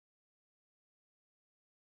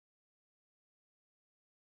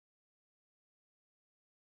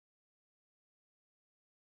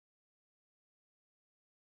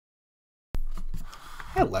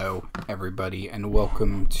Hello, everybody, and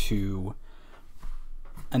welcome to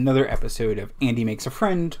another episode of Andy Makes a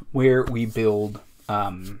Friend, where we build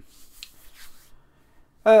a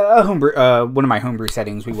homebrew, one of my homebrew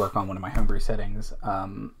settings. We work on one of my homebrew settings.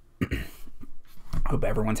 Hope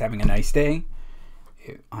everyone's having a nice day.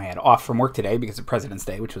 I had off from work today because of President's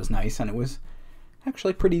Day, which was nice, and it was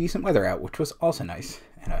actually pretty decent weather out, which was also nice.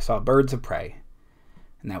 And I saw Birds of Prey,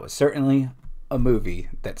 and that was certainly a movie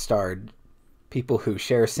that starred people who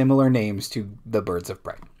share similar names to the Birds of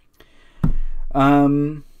Prey.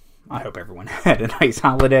 I hope everyone had a nice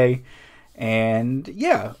holiday, and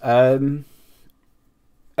yeah,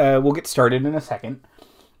 we'll get started in a second.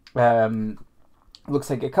 Looks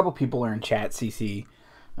like a couple people are in chat. CC,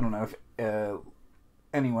 I don't know if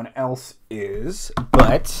anyone else is,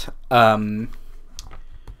 but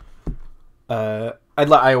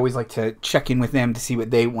I always like to check in with them to see what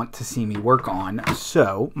they want to see me work on.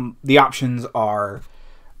 So the options are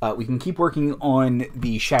we can keep working on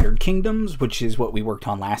the Shattered Kingdoms, which is what we worked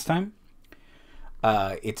on last time.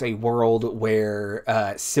 It's a world where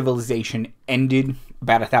civilization ended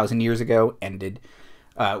about 1,000 years ago.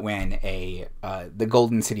 When the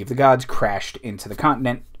Golden City of the Gods crashed into the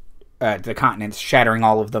continents, shattering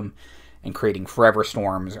all of them and creating forever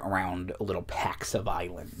storms around little packs of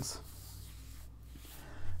islands.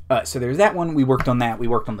 So there's that one. We worked on that. We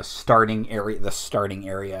worked on the starting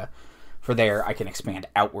area for there. I can expand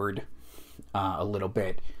outward a little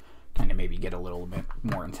bit, kind of maybe get a little bit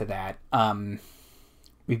more into that.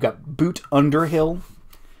 We've got Boot Underhill,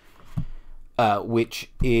 which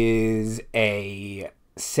is a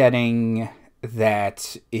setting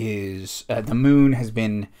that is the moon has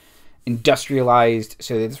been industrialized,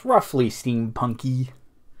 so it's roughly steampunky.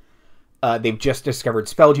 They've just discovered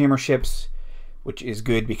Spelljammer ships, which is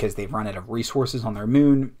good because they've run out of resources on their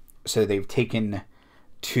moon. So they've taken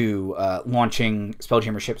to launching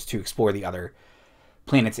Spelljammer ships to explore the other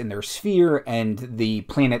planets in their sphere. And the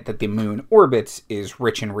planet that the moon orbits is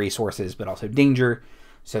rich in resources, but also danger.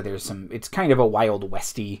 So there's it's kind of a Wild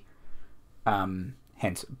Westy,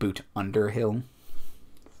 hence Boot Underhill.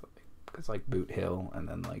 It's like Boot Hill, and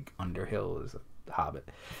then like Underhill is a Hobbit.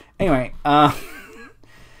 Anyway,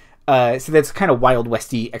 so that's kind of Wild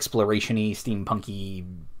Westy, exploration-y, steampunky,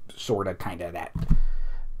 sort of, kind of that.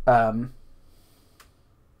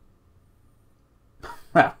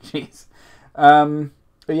 Oh, jeez.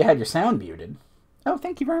 You had your sound muted. Oh,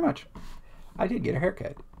 thank you very much. I did get a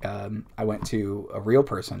haircut. I went to a real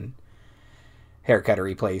person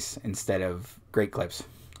haircuttery place instead of Great Clips.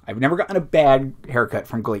 I've never gotten a bad haircut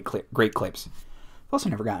from Great Clips. I've also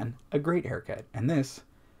never gotten a great haircut, and this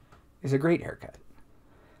is a great haircut.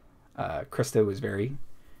 Krista was very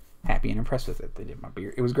happy and impressed with it. They did my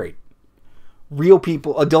beard. It was great. Real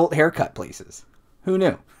people, adult haircut places. Who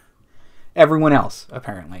knew? Everyone else,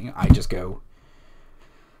 apparently. I just go,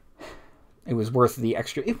 it was worth the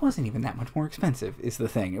extra. It wasn't even that much more expensive, is the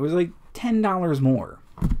thing. It was like $10 more.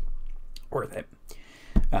 Worth it.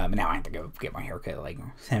 Now I have to go get my haircut like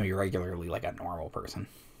semi-regularly like a normal person.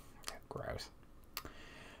 Gross.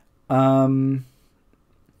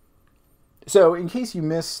 So, in case you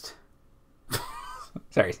missed...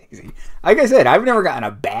 Sorry, Stacey. Like I said, I've never gotten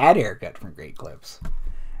a bad haircut from Great Clips.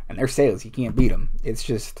 And their sales, you can't beat them. It's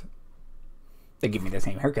just... They give me the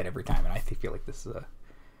same haircut every time, and I feel like this is I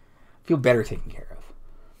feel better taken care of.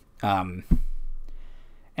 And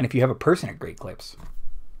if you have a person at Great Clips...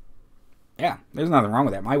 Yeah, there's nothing wrong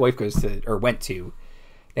with that. My wife went to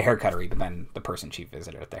the haircuttery, but then the person she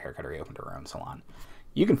visited at the haircuttery opened her own salon.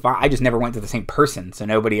 You can find... I just never went to the same person, so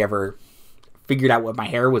nobody ever figured out what my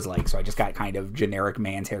hair was like, so I just got kind of generic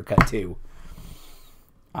man's haircut too.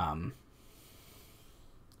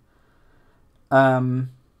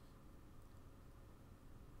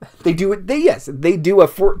 They do it. They do a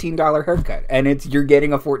 $14 haircut, and you're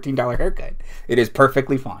getting a $14 haircut. It is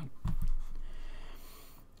perfectly fine.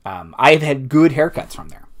 I've had good haircuts from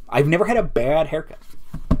there. I've never had a bad haircut.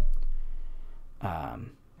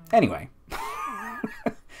 Anyway.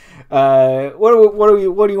 What do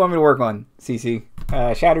you want me to work on, CC?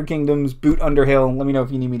 Shattered Kingdoms, Boot Underhill. Let me know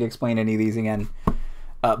if you need me to explain any of these again.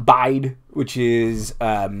 Bide, which is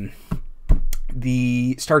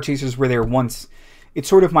the Star Chasers were there once. It's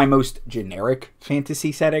sort of my most generic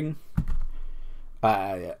fantasy setting.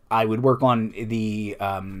 I would work on the...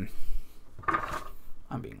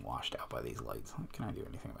 I'm being washed out by these lights. Can I do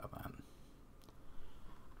anything about that?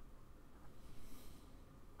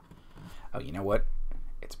 Oh, you know what?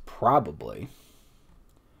 It's probably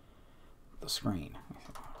the screen.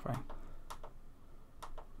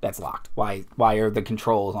 That's locked. Why are the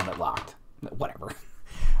controls on it locked? Whatever.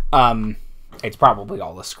 It's probably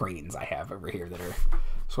all the screens I have over here that are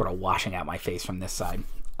sort of washing out my face from this side.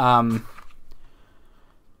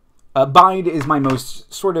 Bide is my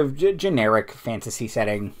most sort of generic fantasy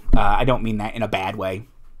setting. I don't mean that in a bad way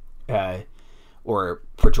or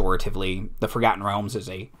pejoratively. The Forgotten Realms is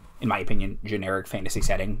in my opinion, generic fantasy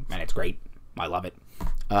setting, and it's great. I love it.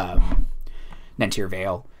 Nentir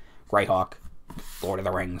Vale, Greyhawk, Lord of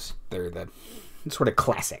the Rings. They're the sort of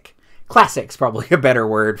classic. Classic's probably a better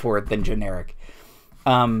word for it than generic.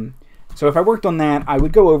 So if I worked on that, I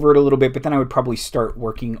would go over it a little bit, but then I would probably start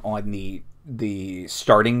working on the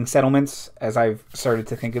starting settlements as I've started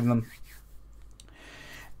to think of them.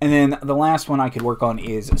 And then the last one I could work on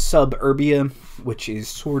is Sub-Urbia, which is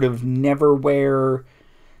sort of Neverwhere,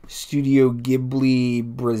 Studio Ghibli,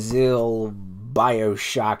 Brazil,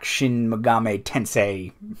 Bioshock, Shin Megami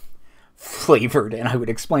Tensei flavored. And I would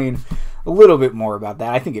explain a little bit more about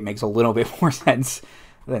that. I think it makes a little bit more sense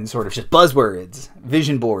than sort of just buzzwords.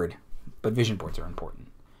 Vision board. But vision boards are important.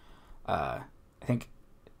 I think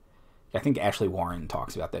Ashley Warren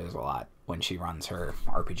talks about those a lot when she runs her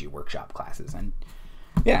RPG workshop classes. And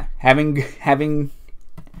yeah, having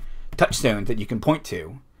touchstones that you can point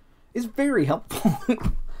to is very helpful.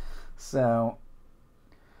 So,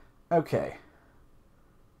 okay.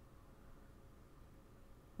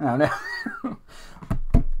 Oh no.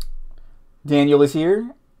 Daniel is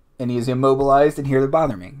here, and he is immobilized and here to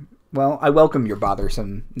bother me. Well, I welcome your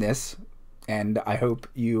bothersomeness, and I hope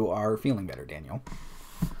you are feeling better, Daniel.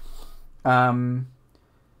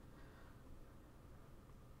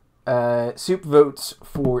 Soup votes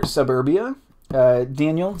for Sub-Urbia.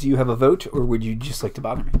 Daniel, do you have a vote, or would you just like to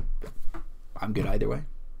bother me? I'm good either way.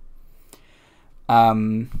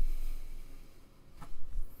 While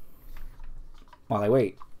I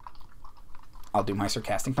wait, I'll do my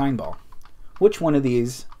sarcastic 9-ball. Which one of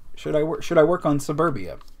these should I work on?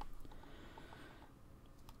 Sub-Urbia?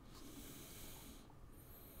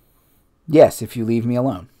 Yes, if you leave me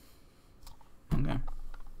alone. Okay.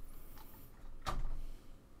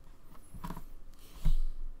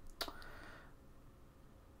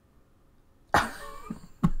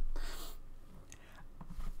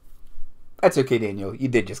 That's okay, Daniel. You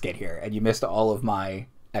did just get here, and you missed all of my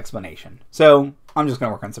explanation. So, I'm just going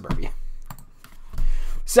to work on Sub-Urbia.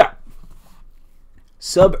 So,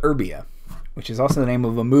 Sub-Urbia, which is also the name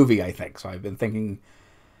of a movie, I think. So, I've been thinking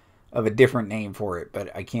of a different name for it,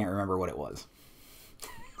 but I can't remember what it was.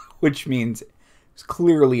 Which means it's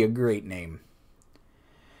clearly a great name.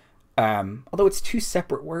 Although it's 2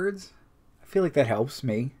 separate words, I feel like that helps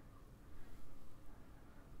me.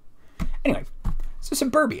 Anyway, so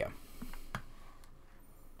Sub-Urbia.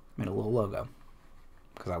 Made a little logo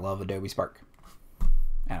because I love Adobe Spark,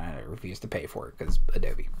 and I refuse to pay for it because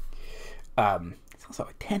Adobe. It's also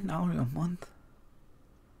 $10 a month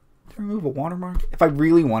to remove a watermark. If I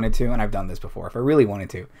really wanted to, and I've done this before, if I really wanted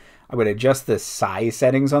to, I would adjust the size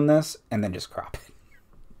settings on this and then just crop it.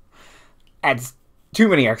 Adds too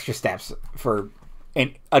many extra steps for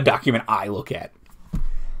a document I look at.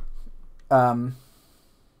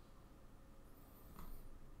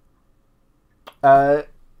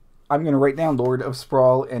 I'm going to write down Lord of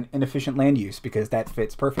Sprawl and Inefficient Land Use because that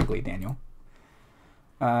fits perfectly, Daniel.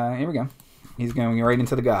 Here we go. He's going right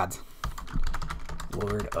into the gods.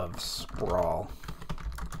 Lord of Sprawl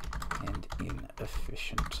and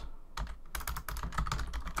Inefficient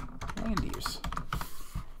Land Use.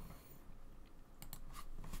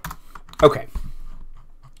 Okay.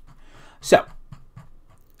 So,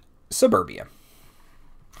 Sub-Urbia.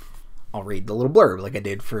 I'll read the little blurb like I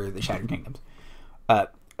did for the Shattered Kingdoms.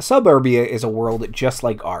 Sub-Urbia is a world just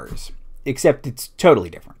like ours, except it's totally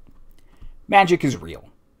different. Magic is real.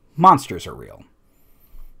 Monsters are real.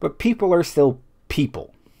 But people are still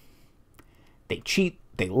people. They cheat,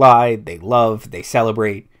 they lie, they love, they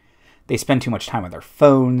celebrate. They spend too much time on their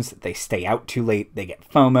phones, they stay out too late, they get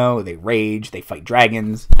FOMO, they rage, they fight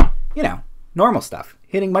dragons. You know, normal stuff.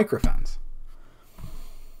 Hitting microphones.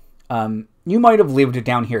 You might have lived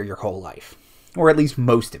down here your whole life. Or at least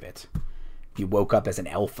most of it. If you woke up as an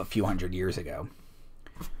elf a few hundred years ago.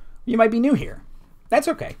 You might be new here. That's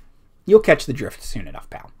okay. You'll catch the drift soon enough,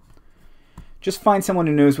 pal. Just find someone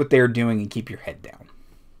who knows what they're doing and keep your head down.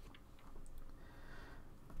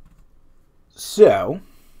 So,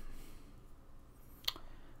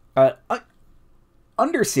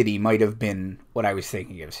 Undercity might have been what I was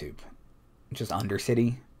thinking of, Soup. Just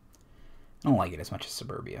Undercity. I don't like it as much as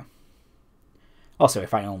Sub-Urbia. Also,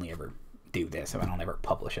 if I only ever do this, if I don't ever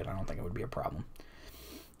publish it, I don't think it would be a problem.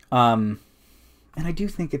 And I do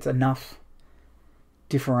think it's enough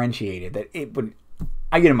differentiated that it would...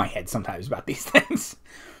 I get in my head sometimes about these things.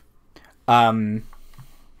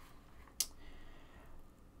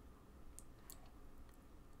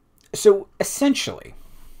 So essentially,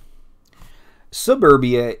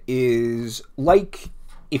 Sub-Urbia is like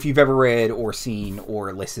if you've ever read or seen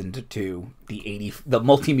or listened to the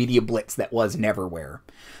multimedia blitz that was Neverwhere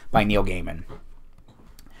by Neil Gaiman.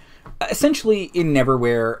 Essentially, in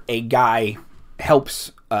Neverwhere, a guy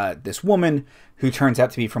helps this woman who turns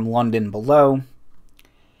out to be from London below,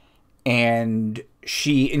 and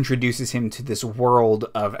she introduces him to this world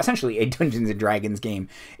of essentially a Dungeons and Dragons game,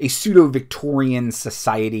 a pseudo-Victorian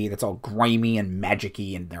society that's all grimy and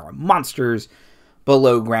magic-y, and there are monsters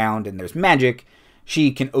below ground, and there's magic.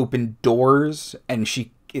 She can open doors, and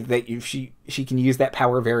she can use that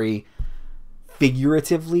power very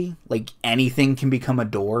figuratively. Like, anything can become a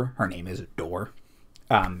door. Her name is a door.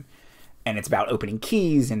 And it's about opening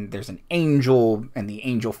keys, and there's an angel, and the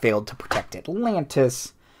angel failed to protect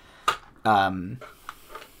Atlantis. And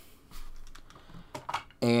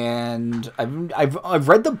I've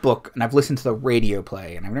read the book, and I've listened to the radio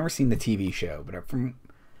play, and I've never seen the TV show, but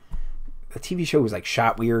the TV show was like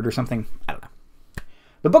shot weird or something. I don't know.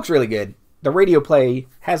 The book's really good. The radio play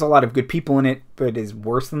has a lot of good people in it, but is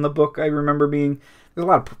worse than the book I remember being. There's a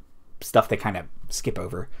lot of stuff they kind of skip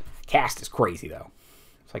over. Cast is crazy, though.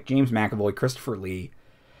 It's like James McAvoy, Christopher Lee,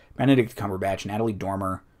 Benedict Cumberbatch, Natalie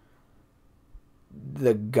Dormer,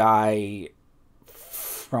 the guy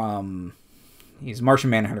from... He's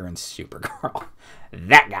Martian Manhunter and Supergirl.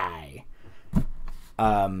 That guy.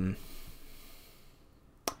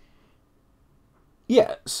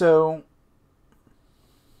 Yeah, so...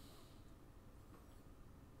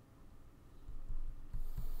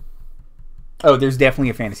 Oh, there's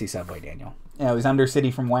definitely a fantasy subway, Daniel. It was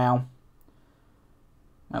Undercity from WoW.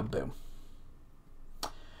 Oh, boom.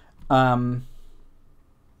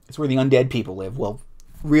 It's where the undead people live. Well,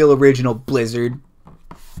 real original Blizzard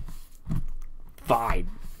vibe.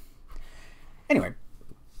 Anyway,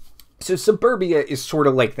 so Sub-Urbia is sort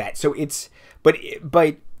of like that. So it's, but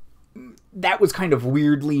that was kind of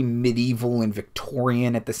weirdly medieval and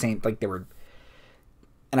Victorian at the same, like they were,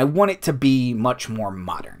 and I want it to be much more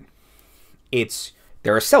modern.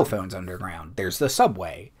 There are cell phones underground. There's the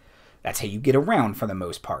subway. That's how you get around for the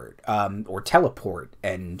most part, or teleport.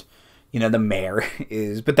 And the mayor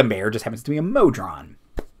but the mayor just happens to be a Modron.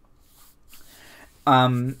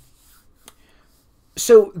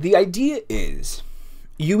 So the idea is,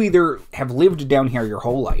 you either have lived down here your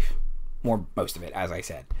whole life, or most of it, as I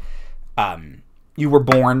said. You were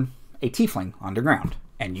born a tiefling underground,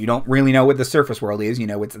 and you don't really know what the surface world is. You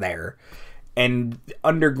know it's there. And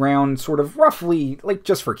underground sort of roughly, like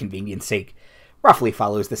just for convenience sake, roughly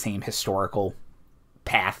follows the same historical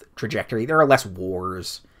path trajectory. There are less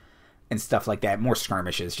wars and stuff like that, more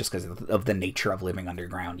skirmishes just because of the nature of living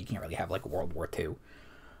underground. You can't really have like World War II.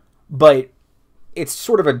 But it's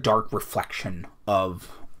sort of a dark reflection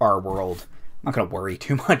of our world. I'm not going to worry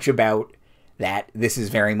too much about that. This is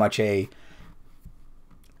very much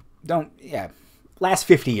last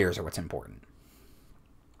 50 years are what's important.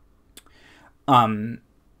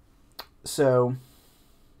 So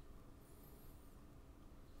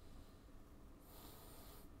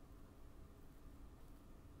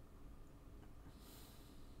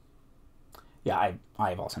yeah,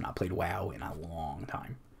 I've also not played WoW in a long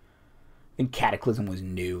time. I think Cataclysm was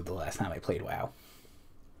new the last time I played WoW.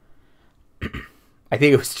 I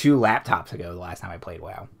think it was 2 laptops ago the last time I played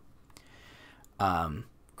WoW.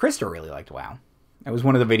 Krista really liked WoW. It was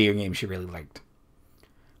one of the video games she really liked.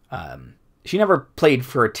 She never played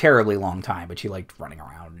for a terribly long time, but she liked running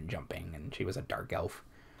around and jumping, and she was a dark elf.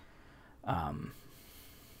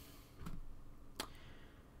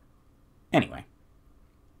 Anyway.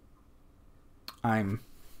 I'm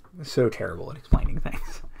so terrible at explaining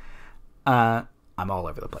things. I'm all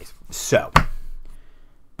over the place. So,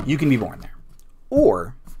 you can be born there.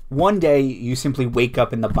 Or, one day, you simply wake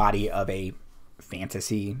up in the body of a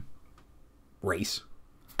fantasy race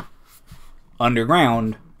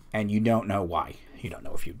underground, and you don't know why. You don't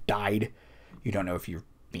know if you died. You don't know if you're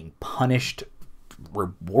being punished,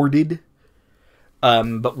 rewarded.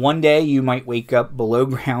 But one day you might wake up below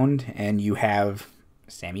ground and you have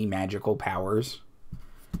semi-magical powers.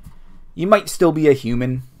 You might still be a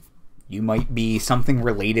human. You might be something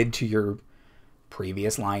related to your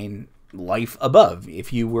previous life above.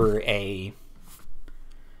 If you were a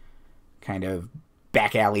kind of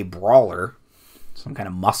back alley brawler, some kind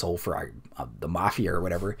of muscle for the mafia or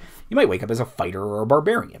whatever, you might wake up as a fighter or a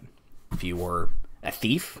barbarian. If you were a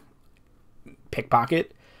thief,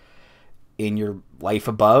 pickpocket, in your life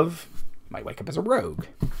above, you might wake up as a rogue,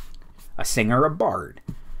 a singer, a bard.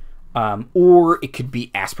 Or it could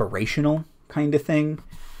be aspirational kind of thing.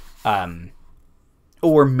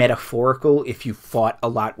 or metaphorical if you fought a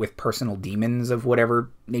lot with personal demons of whatever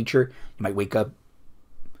nature. You might wake up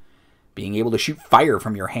being able to shoot fire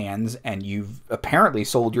from your hands, and you've apparently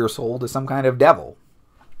sold your soul to some kind of devil.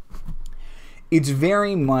 It's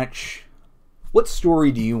very much, what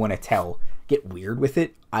story do you want to tell? Get weird with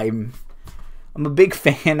it. I'm a big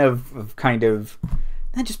fan of kind of,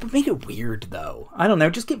 not just, but make it weird though. I don't know,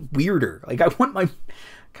 just get weirder. Like, I want my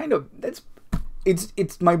kind of,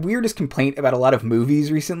 it's my weirdest complaint about a lot of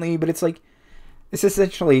movies recently, but it's like, it's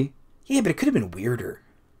essentially, yeah, but it could have been weirder.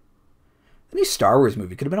 The new Star Wars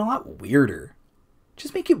movie could have been a lot weirder.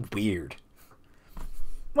 Just make it weird.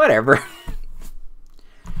 Whatever.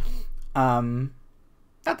 Not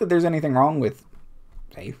that there's anything wrong with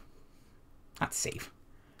safe. Not safe.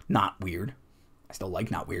 Not weird. I still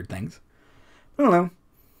like not weird things. I don't know.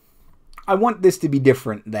 I want this to be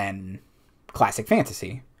different than classic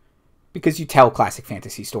fantasy, because you tell classic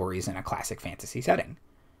fantasy stories in a classic fantasy setting.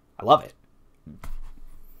 I love it.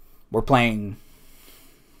 We're playing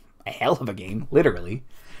a hell of a game, literally,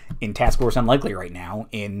 in Task Force Unlikely right now,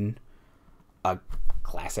 in a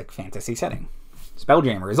classic fantasy setting.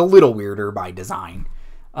 Spelljammer is a little weirder by design,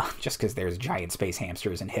 just because there's giant space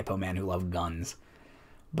hamsters and hippo men who love guns.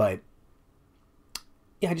 But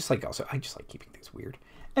yeah, I just like keeping things weird.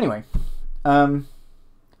 Anyway,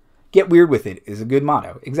 get weird with it is a good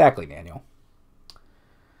motto. Exactly, Daniel.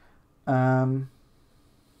 Let's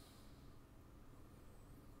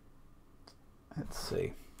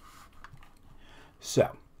see.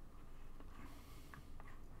 So,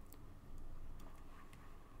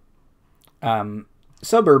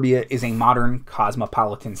 Sub-Urbia is a modern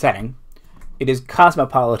cosmopolitan setting. It is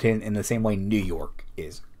cosmopolitan in the same way New York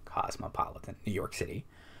is cosmopolitan, New York City.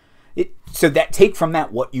 So that, take from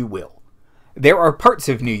that what you will. There are parts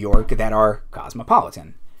of New York that are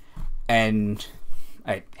cosmopolitan. And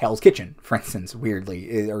Hell's Kitchen, for instance,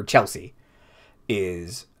 weirdly, or Chelsea,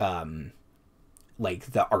 is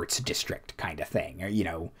like the arts district kind of thing. Or, you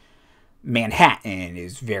know, Manhattan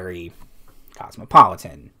is very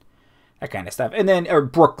cosmopolitan, that kind of stuff. And then, or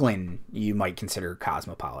Brooklyn, you might consider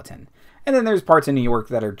cosmopolitan. And then there's parts of New York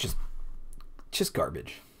that are just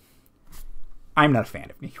garbage. I'm not a fan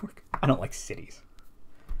of New York. I don't like cities.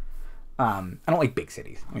 I don't like big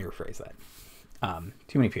cities. Let me rephrase that.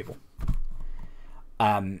 Too many people.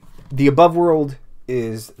 The above world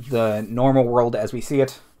is the normal world as we see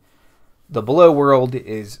it. The below world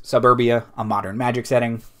is Sub-Urbia, a modern magic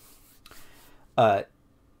setting. I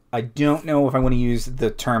don't know if I want to use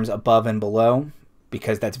the terms above and below,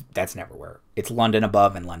 because that's neverwhere. It's London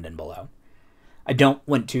above and London below. I don't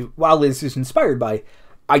want to, while this is inspired by,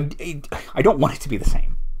 I don't want it to be the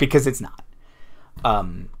same, because it's not.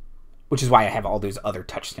 Which is why I have all those other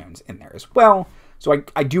touchstones in there as well. So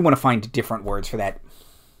I do want to find different words for that.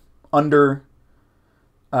 Under,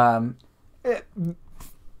 yeah,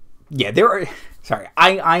 there are, sorry,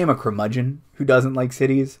 I am a curmudgeon who doesn't like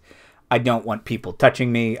cities. I don't want people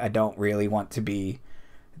touching me. I don't really want to be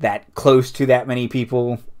that close to that many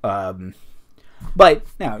people. But,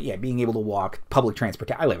 no, yeah, being able to walk, public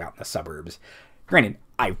transportation. I live out in the suburbs. Granted,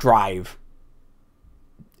 I drive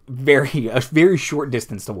a very short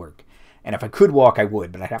distance to work. And if I could walk, I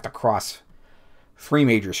would, but I'd have to cross 3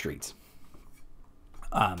 major streets.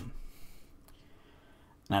 And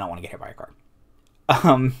I don't want to get hit by a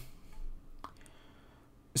car.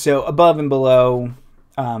 So above and below,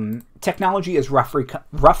 technology is roughly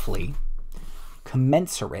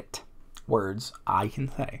commensurate, words I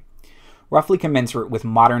can say, roughly commensurate with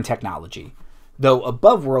modern technology, though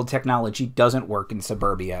above world technology doesn't work in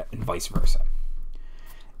Sub-Urbia and vice versa.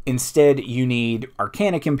 Instead, you need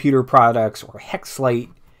arcana computer products or hexlight,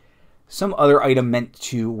 some other item meant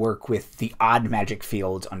to work with the odd magic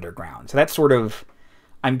fields underground. So that's sort of,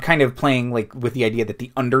 I'm kind of playing like with the idea that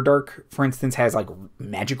the Underdark, for instance, has like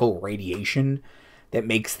magical radiation that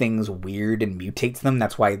makes things weird and mutates them.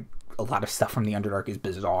 That's why a lot of stuff from the Underdark is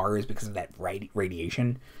bizarre, is because of that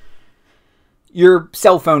radiation. Your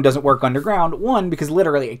cell phone doesn't work underground, one, because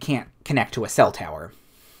literally it can't connect to a cell tower.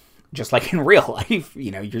 Just like in real life,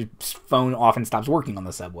 you know, your phone often stops working on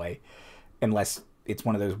the subway, unless it's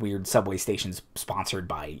one of those weird subway stations sponsored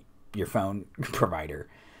by your phone provider.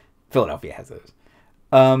 Philadelphia has those.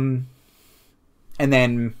 And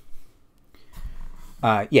then,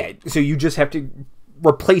 yeah, so you just have to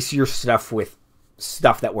replace your stuff with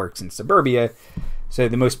stuff that works in Sub-Urbia. So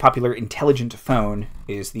the most popular intelligent phone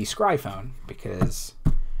is the Scry phone, because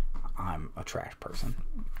I'm a trash person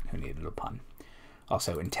who needed a pun.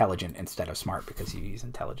 Also intelligent instead of smart, because you use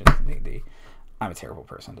intelligence. I'm a terrible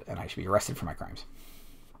person, and I should be arrested for my crimes.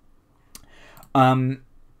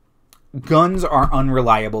 Guns are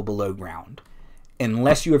unreliable below ground.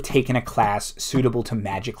 unless you have taken a class suitable to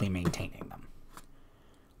magically maintaining them.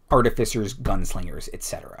 Artificers, gunslingers,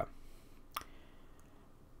 etc.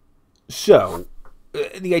 So,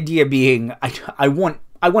 the idea being, I want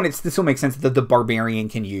it to still make sense that the barbarian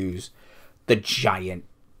can use the giant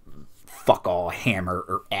fuck-all hammer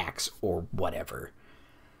or axe or whatever.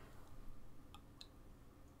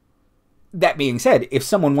 That being said, if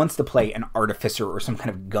someone wants to play an artificer or some kind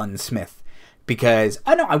of gunsmith, because,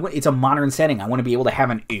 I know, it's a modern setting, I want to be able to have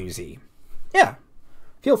an Uzi. Yeah,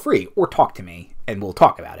 feel free, or talk to me, and we'll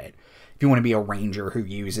talk about it. If you want to be a ranger who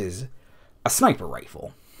uses a sniper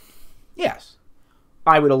rifle, yes,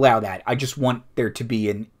 I would allow that. I just want there to be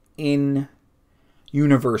an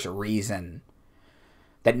in-universe reason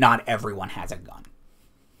that not everyone has a gun.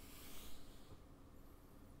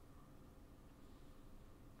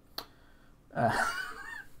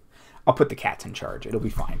 I'll put the cats in charge. It'll be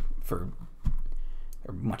fine. They're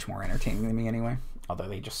much more entertaining than me anyway. Although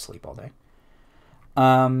they just sleep all day.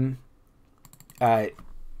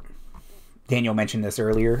 Daniel mentioned this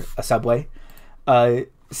earlier. A subway.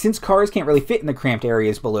 Since cars can't really fit in the cramped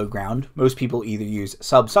areas below ground, most people either use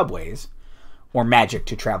subways or magic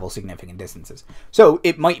to travel significant distances. So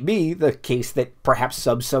it might be the case that perhaps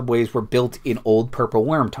subways were built in old purple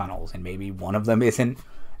worm tunnels, and maybe one of them isn't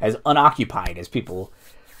as unoccupied as people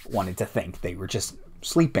wanted to think. They were just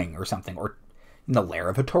sleeping or something, or in the lair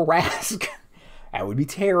of a Tarrasque. That would be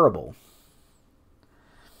terrible.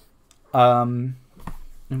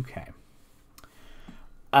 Okay.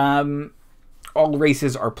 All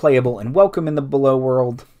races are playable and welcome in the below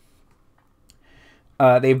world.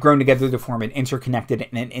 They've grown together to form an interconnected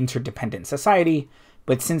and an interdependent society,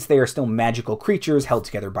 but since they are still magical creatures held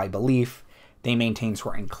together by belief, they maintain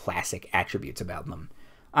certain classic attributes about them.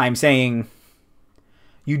 I'm saying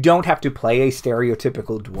you don't have to play a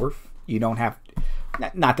stereotypical dwarf. You don't have...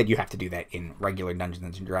 Not that you have to do that in regular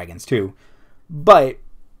Dungeons & Dragons too, but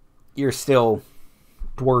you're still...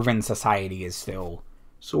 Dwarven society is still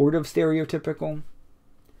sort of stereotypical.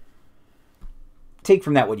 Take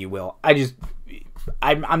from that what you will.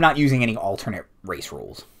 I'm not using any alternate race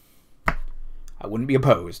rules. I wouldn't be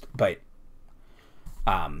opposed, but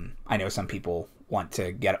I know some people want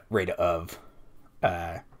to get rid of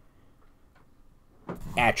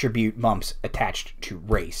attribute bumps attached to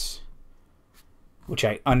race, which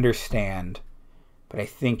I understand, but I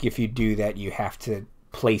think if you do that, you have to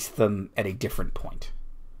place them at a different point.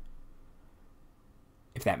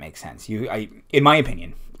 If that makes sense. In my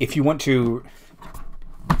opinion, if you want to...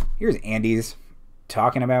 Here's Andy's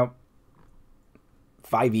talking about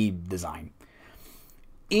 5e design.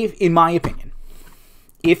 In my opinion,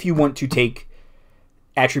 if you want to take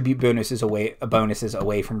attribute bonuses away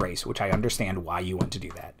from race, which I understand why you want to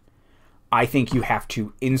do that, I think you have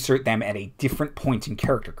to insert them at a different point in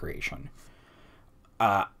character creation.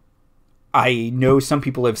 I know some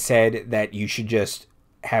people have said that you should just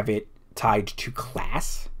have it tied to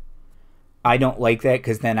class. I don't like that,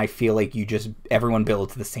 because then I feel like everyone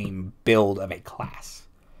builds the same build of a class.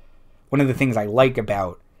 One of the things I like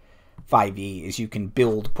about 5e is you can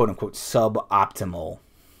build quote-unquote suboptimal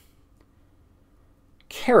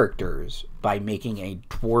characters by making a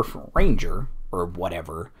dwarf ranger or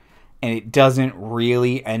whatever, and it doesn't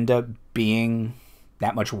really end up being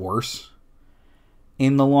that much worse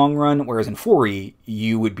in the long run, whereas in 4e,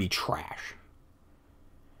 you would be trash.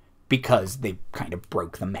 Because they kind of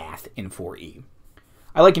broke the math in 4e.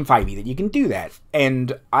 I like in 5e that you can do that.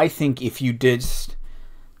 And I think if you just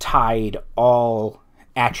tied all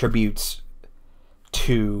attributes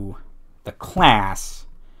to the class,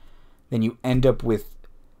 then you end up with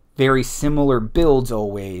very similar builds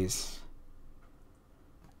always.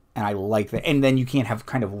 And I like that. And then you can't have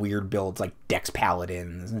kind of weird builds like Dex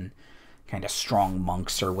Paladins and kind of strong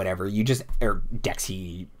monks or whatever. Or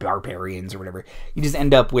Dexy barbarians or whatever. You just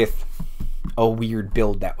end up with a weird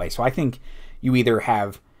build that way. So I think you either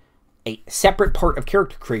have a separate part of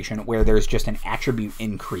character creation where there's just an attribute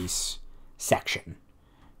increase section.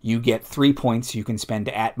 You get 3 points. You can spend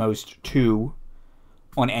at most 2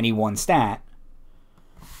 on any one stat.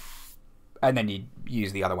 And then you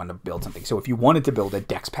use the other one to build something. So if you wanted to build a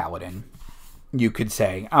Dex Paladin, you could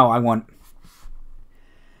say, oh, I want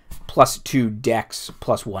 +2 Dex,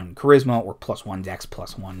 +1 Charisma, or +1 Dex,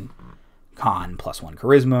 +1 Con, +1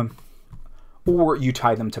 Charisma. Or you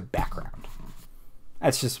tie them to background.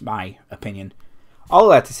 That's just my opinion. All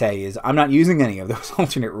that to say is I'm not using any of those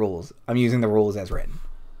alternate rules. I'm using the rules as written.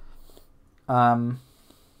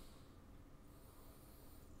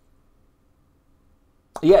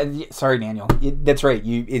 Yeah, sorry, Daniel. That's right.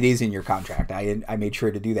 It is in your contract. I made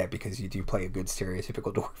sure to do that because you do play a good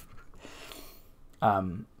stereotypical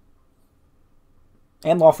dwarf.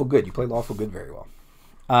 And Lawful Good. You play Lawful Good very well.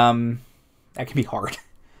 That can be hard.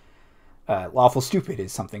 Lawful Stupid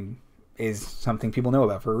is something people know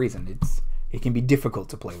about for a reason. It can be difficult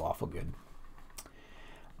to play Lawful Good.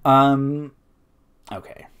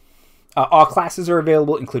 Okay. All classes are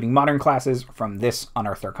available, including modern classes from this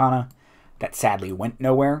Unearthed Arcana. That sadly went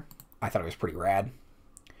nowhere. I thought it was pretty rad.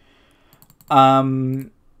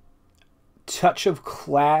 Touch of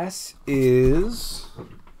Class is... Oh,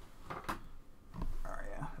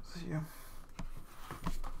 yeah. This is you.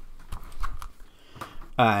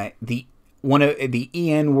 One of the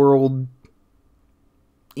EN World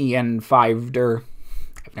EN5der.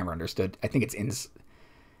 I've never understood. I think it's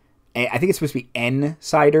supposed to be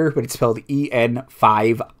N-Cider, but it's spelled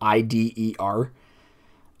EN5IDER.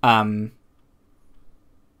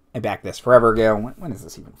 I backed this forever ago. When is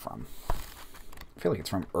this even from? I feel like it's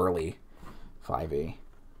from early 5e.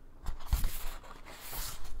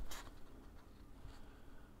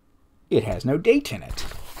 It has no date in it.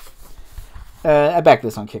 I backed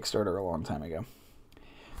this on Kickstarter a long time ago.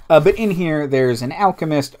 But in here, there's an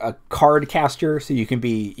alchemist, a card caster, so you can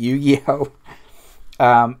be Yu-Gi-Oh!,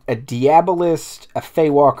 a Diabolist, a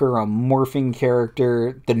Feywalker, a Morphing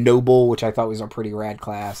character, the Noble, which I thought was a pretty rad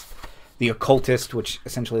class, the Occultist, which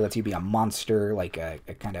essentially lets you be a monster, like a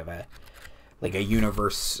kind of a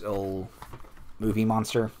universal movie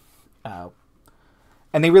monster.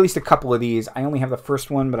 And they released a couple of these. I only have the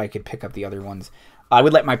first one, but I could pick up the other ones. I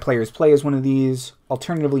would let my players play as one of these.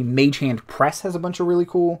 Alternatively, Mage Hand Press has a bunch of really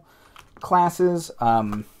cool classes.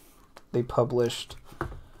 They published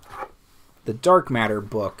the Dark Matter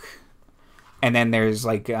book. And then there's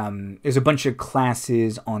there's a bunch of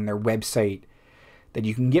classes on their website that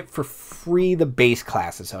you can get for free the base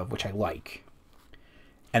classes of, which I like.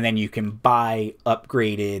 And then you can buy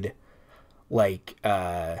upgraded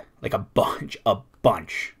a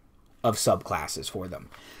bunch of subclasses for them.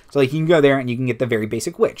 So you can go there and you can get the very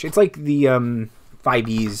basic witch. It's like the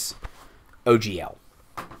 5e's OGL.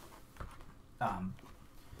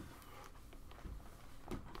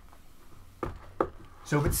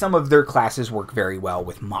 But some of their classes work very well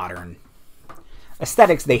with modern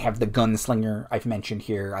aesthetics. They have the Gunslinger I've mentioned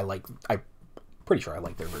here. I'm pretty sure I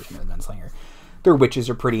like their version of the Gunslinger. Their witches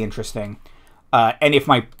are pretty interesting. And if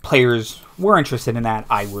my players were interested in that,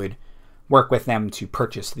 I would work with them to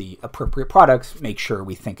purchase the appropriate products, make sure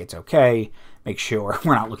we think it's okay, make sure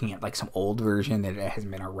we're not looking at some old version that hasn't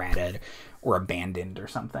been errated or abandoned or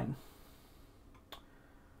something.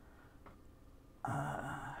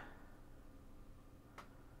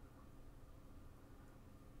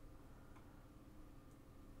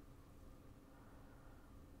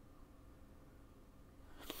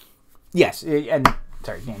 Yes, and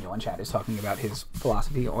sorry, Daniel in chat is talking about his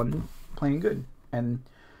philosophy on playing good. And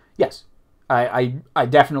yes, I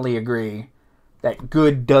definitely agree that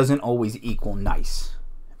good doesn't always equal nice,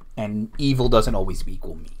 and evil doesn't always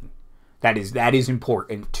equal mean. That is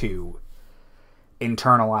important to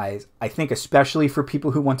internalize. I think especially for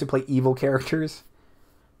people who want to play evil characters,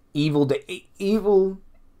 evil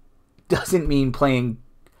doesn't mean playing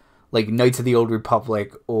like Knights of the Old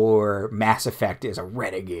Republic or Mass Effect as a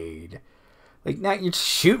renegade. Now you're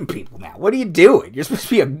shooting people now. What are you doing? You're supposed to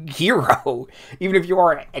be a hero, even if you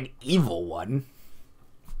are an evil one.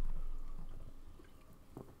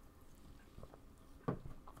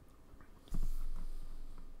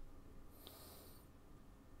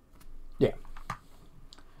 Yeah.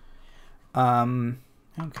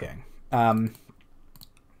 Okay.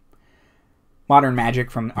 Modern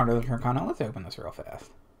Magic from Unearthed Arcana. Let's open this real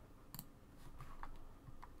fast.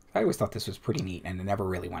 I always thought this was pretty neat, and it never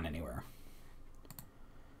really went anywhere.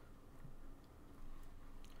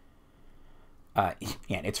 And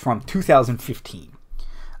it's from 2015.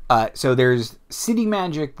 So there's City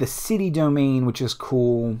Magic, the City Domain, which is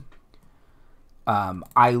cool.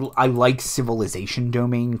 I like Civilization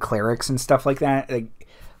Domain clerics and stuff like that.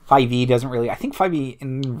 5e doesn't really... I think 5e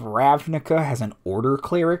in Ravnica has an Order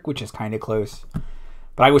cleric, which is kind of close.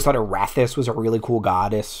 But I always thought Arathis was a really cool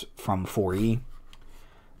goddess from 4e.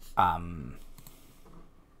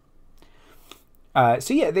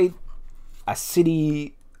 So yeah, a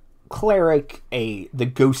city cleric,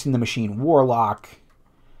 the Ghost in the Machine warlock,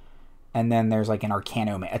 and then there's an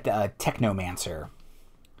technomancer.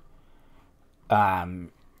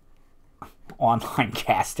 Online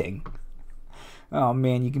casting. Oh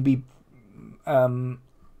man, you can be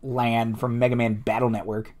Land from Mega Man Battle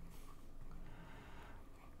Network.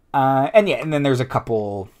 And then there's a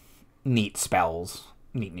couple neat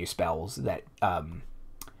new spells that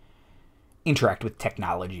interact with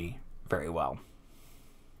technology very well.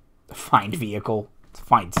 Find vehicle. It's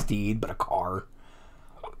find steed, but a car.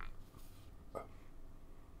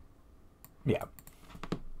 Yeah.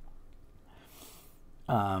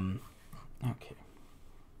 Okay.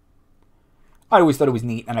 I always thought it was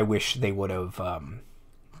neat, and I wish they would have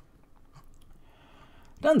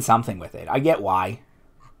done something with it. I get why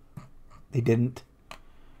they didn't.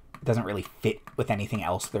 It doesn't really fit with anything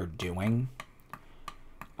else they're doing.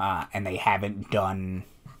 And they haven't done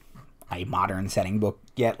a modern setting book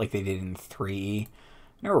yet like they did in 3.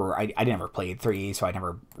 I never played 3, so I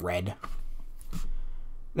never read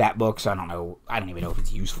that book, so I don't know. I don't even know if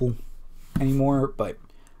it's useful anymore, but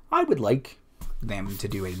I would like them to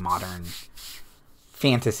do a modern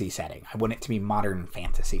fantasy setting. I want it to be modern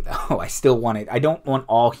fantasy, though. I still want it. I don't want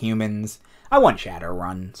all humans. I want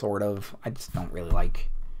Shadowrun, sort of. I just don't really like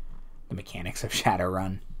the mechanics of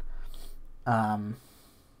Shadowrun.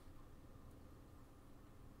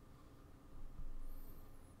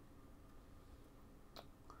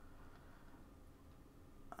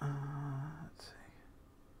 Let's see.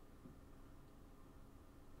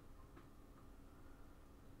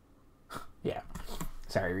 Yeah.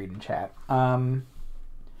 Sorry, reading chat.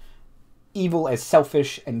 Evil as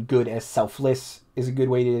selfish and good as selfless is a good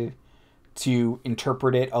way to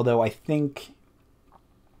interpret it. Although I think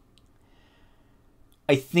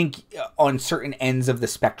on certain ends of the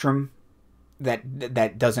spectrum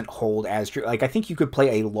that doesn't hold as true. Like, I think you could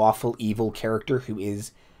play a lawful evil character who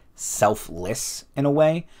is selfless in a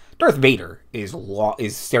way. Darth Vader is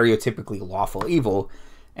stereotypically lawful evil,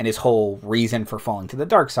 and his whole reason for falling to the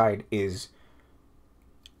dark side is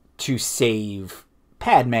to save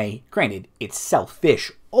Padme. Granted, it's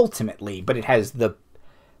selfish ultimately, but it has the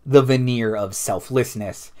veneer of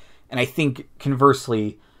selflessness. And I think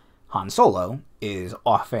conversely, Han Solo is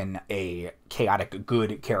often a chaotic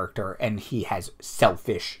good character, and he has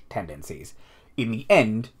selfish tendencies. In the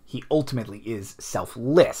end, he ultimately is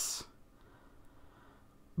selfless,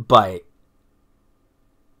 but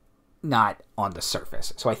not on the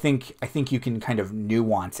surface. So I think you can kind of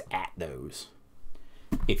nuance at those,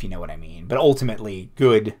 if you know what I mean. But ultimately,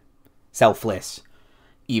 good, selfless,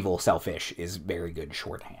 evil, selfish is very good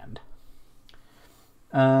shorthand.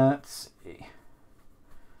 Let's see.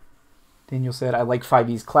 Daniel said, I like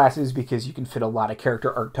 5e's classes because you can fit a lot of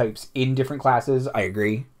character archetypes in different classes. I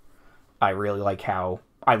agree. I really like how...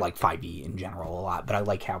 I like 5e in general a lot, but I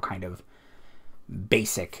like how kind of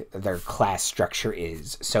basic their class structure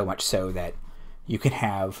is. So much so that you can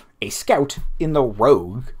have a scout in the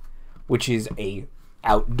rogue, which is a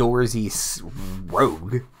outdoorsy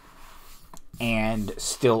rogue, and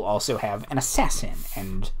still also have an assassin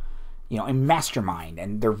and, you know, a mastermind,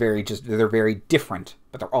 and they're very different,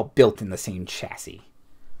 but they're all built in the same chassis,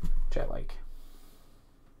 which I like.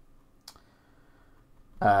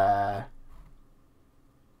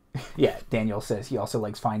 Yeah, Daniel says he also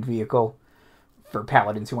likes Find Vehicle for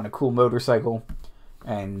paladins who want a cool motorcycle,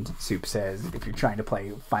 and Soup says if you're trying to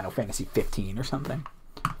play Final Fantasy 15 or something.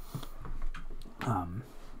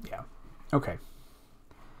 Yeah. Okay.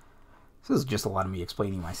 So this is just a lot of me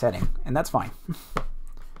explaining my setting, and that's fine.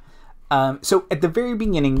 So at the very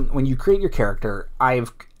beginning, when you create your character,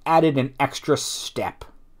 I've added an extra step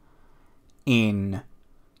in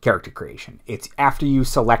character creation. It's after you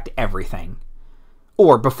select everything,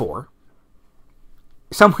 or before,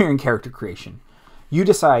 somewhere in character creation, you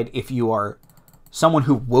decide if you are someone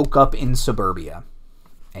who woke up in Sub-Urbia,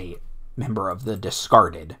 a member of the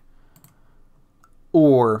Discarded,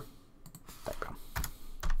 or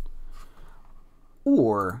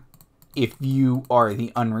if you are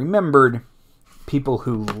the Unremembered, people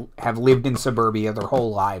who have lived in Sub-Urbia their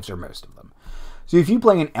whole lives, or most of them. So if you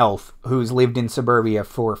play an elf who's lived in Sub-Urbia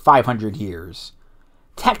for 500 years,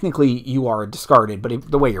 technically you are a Discarded,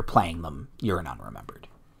 but the way you're playing them, you're an Unremembered.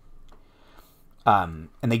 And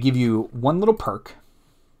they give you one little perk,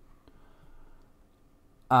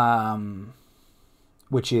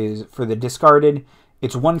 which is for the Discarded.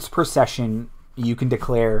 It's once per session you can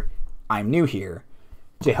declare, I'm new here,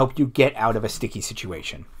 to help you get out of a sticky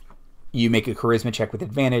situation. You make a charisma check with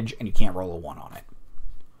advantage, and you can't roll a 1 on it.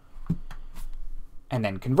 And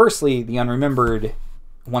then conversely, the Unremembered,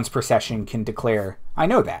 once per session, can declare, I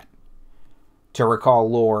know that, to recall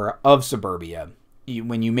lore of Sub-Urbia.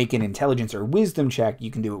 When you make an intelligence or wisdom check,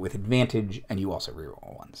 you can do it with advantage, and you also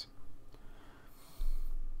reroll ones.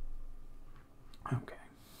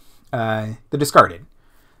 Okay. The Discarded.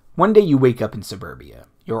 One day you wake up in Sub-Urbia.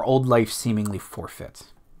 Your old life seemingly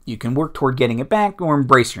forfeits. You can work toward getting it back or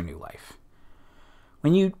embrace your new life.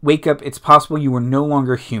 When you wake up, it's possible you are no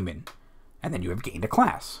longer human, and then you have gained a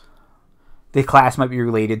class. The class might be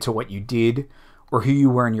related to what you did or who you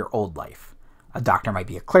were in your old life. A doctor might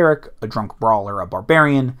be a cleric, a drunk brawler a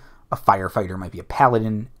barbarian, a firefighter might be a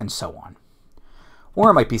paladin, and so on. Or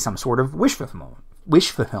it might be some sort of wish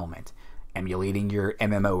fulfillment, emulating your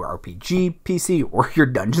MMORPG PC or your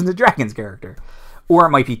Dungeons & Dragons character. Or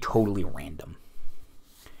it might be totally random.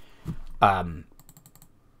 And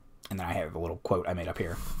then I have a little quote I made up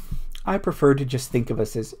here. I prefer to just think of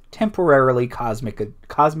us as temporarily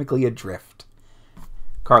cosmically adrift.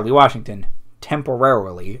 Carly Washington,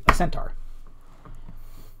 temporarily a centaur.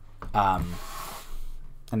 And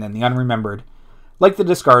then the unremembered. Like the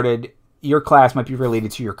discarded, your class might be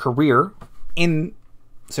related to your career in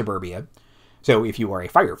Sub-Urbia. So if you are a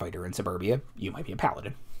firefighter in Sub-Urbia, you might be a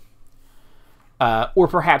paladin. Or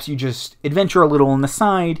perhaps you just adventure a little on the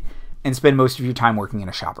side and spend most of your time working in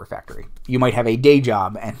a shop or factory. You might have a day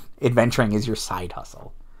job and adventuring is your side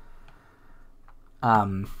hustle.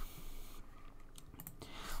 And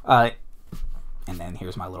then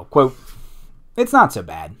here's my little quote. It's not so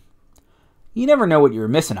bad. You never know what you're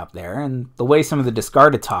missing up there, and the way some of the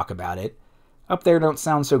discarded talk about it, up there don't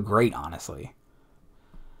sound so great, honestly.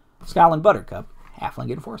 Scotland Buttercup,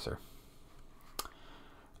 Halfling Enforcer.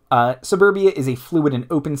 Sub-Urbia is a fluid and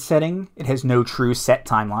open setting. It has no true set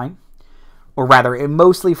timeline. Or rather, it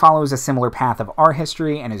mostly follows a similar path of our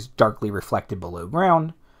history and is darkly reflected below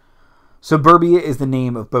ground. Sub-Urbia is the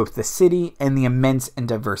name of both the city and the immense and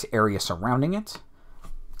diverse area surrounding it.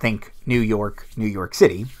 Think New York, New York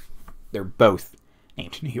City. They're both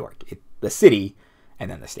named New York. The city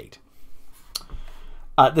and then the state.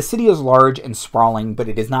 The city is large and sprawling, but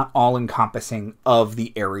it is not all-encompassing of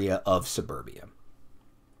the area of Sub-Urbia.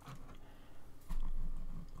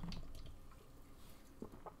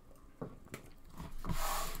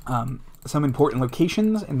 Some important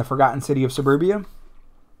locations in the Forgotten City of Sub-Urbia.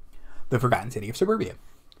 The Forgotten City of Sub-Urbia.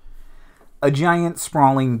 A giant,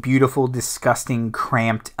 sprawling, beautiful, disgusting,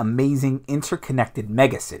 cramped, amazing, interconnected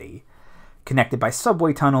megacity, connected by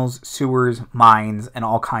subway tunnels, sewers, mines, and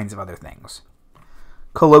all kinds of other things.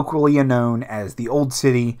 Colloquially known as the Old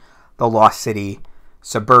City, the Lost City,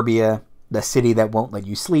 Sub-Urbia, the city that won't let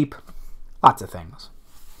you sleep, lots of things.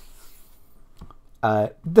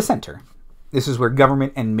 The center. This is where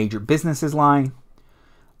government and major businesses lie.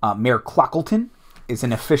 Mayor Clockleton is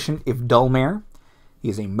an efficient, if dull mayor. He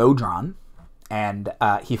is a modron, and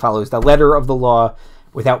he follows the letter of the law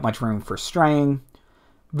without much room for straying.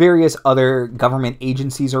 Various other government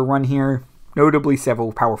agencies are run here, notably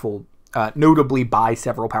by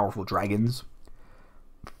several powerful dragons.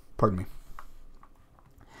 Pardon me.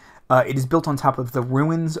 It is built on top of the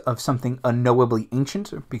ruins of something unknowably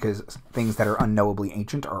ancient, because things that are unknowably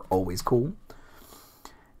ancient are always cool.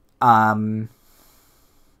 And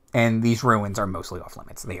these ruins are mostly off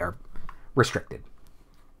limits. They are restricted.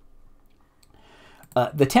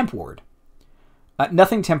 The Temp Ward.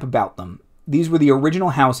 Nothing temp about them. These were the original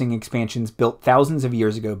housing expansions built thousands of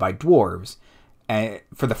years ago by dwarves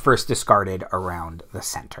for the first discarded around the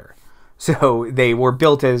center. So they were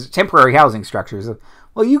built as temporary housing structures.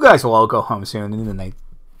 Well, you guys will all go home soon, and then they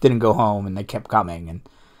didn't go home, and they kept coming, and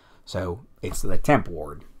so it's the Temp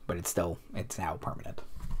Ward, but it's now permanent.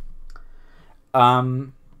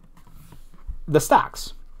 The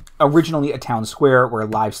Stocks. Originally a town square where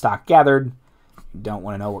livestock gathered. You don't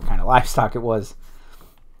want to know what kind of livestock it was.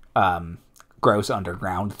 Gross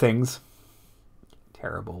underground things.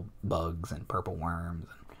 Terrible bugs and purple worms.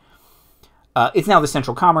 It's now the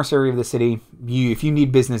central commerce area of the city. If you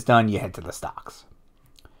need business done, you head to the Stocks.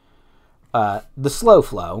 The Slow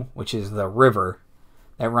Flow, which is the river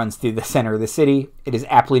that runs through the center of the city. It is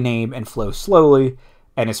aptly named and flows slowly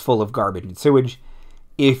and is full of garbage and sewage.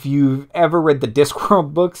 If you've ever read the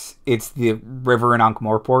Discworld books, it's the river in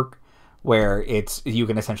Ankh-Morpork, where you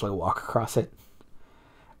can essentially walk across it.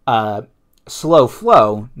 Slow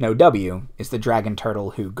Flow, no W, is the dragon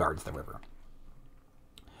turtle who guards the river.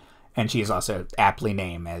 And she is also aptly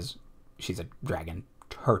named as she's a dragon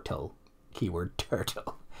turtle. Keyword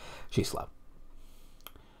turtle. She's slow.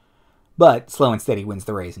 But slow and steady wins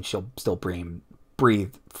the race, and she'll still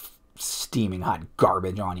breathe steaming hot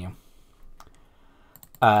garbage on you.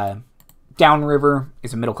 Downriver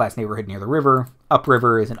is a middle-class neighborhood near the river.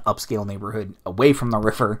 Upriver is an upscale neighborhood away from the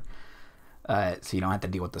river, so you don't have to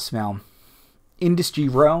deal with the smell. Industry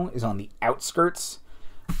Row is on the outskirts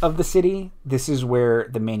of the city. This is where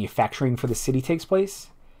the manufacturing for the city takes place.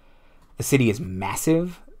 The city is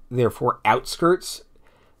massive, therefore outskirts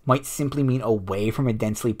might simply mean away from a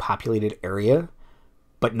densely populated area,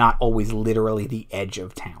 but not always literally the edge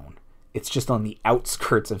of town. It's just on the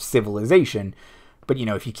outskirts of civilization, but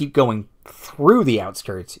if you keep going through the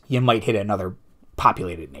outskirts, you might hit another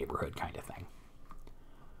populated neighborhood kind of thing.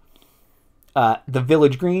 The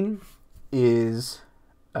Village Green is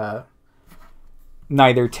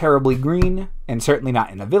neither terribly green and certainly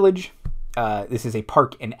not in a village. This is a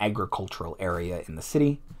park and agricultural area in the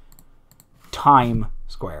city. Time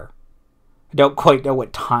Square. I don't quite know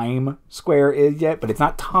what Time Square is yet, but it's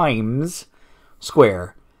not Times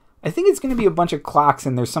Square. I think it's going to be a bunch of clocks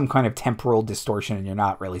and there's some kind of temporal distortion and you're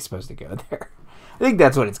not really supposed to go there. I think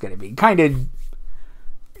that's what it's going to be. Kind of,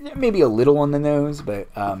 maybe a little on the nose, but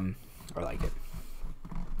I like it.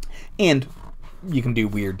 And you can do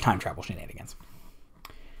weird time travel shenanigans.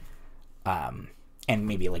 And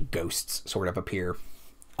maybe like ghosts sort of appear.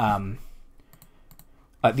 The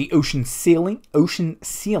ocean ceiling,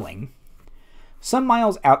 some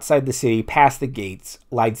miles outside the city, past the gates,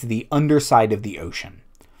 lies the underside of the ocean.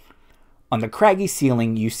 On the craggy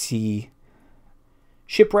ceiling, you see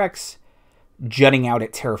shipwrecks jutting out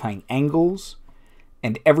at terrifying angles,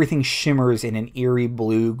 and everything shimmers in an eerie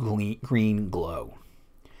blue-green glow.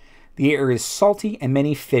 The air is salty, and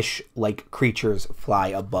many fish-like creatures fly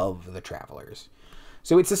above the travelers.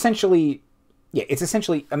 So it's essentially,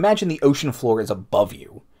 imagine the ocean floor is above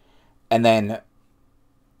you, and then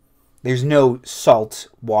there's no salt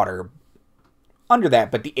water under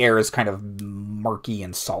that, but the air is kind of murky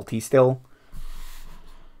and salty still.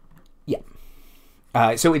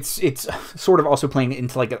 Yeah. So it's sort of also playing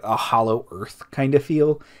into like a hollow earth kind of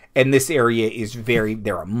feel. And this area is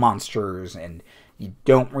there are monsters and you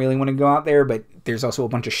don't really want to go out there, but there's also a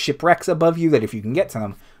bunch of shipwrecks above you that if you can get to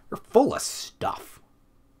them, they're full of stuff.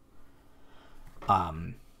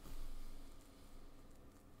 Oh,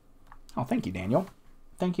 thank you, Daniel.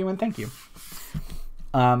 Thank you and thank you.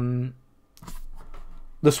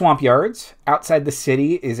 The swamp yards. Outside the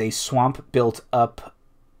city is a swamp built up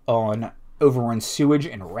on overrun sewage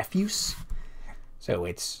and refuse. So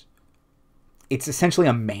it's essentially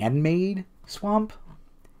a man-made swamp,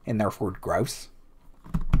 and therefore gross.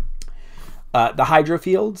 The hydro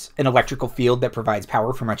fields, an electrical field that provides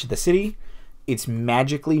power for much of the city. It's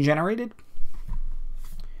magically generated.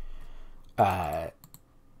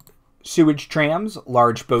 Sewage trams,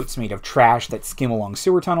 large boats made of trash that skim along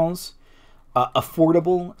sewer tunnels.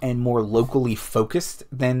 Affordable and more locally focused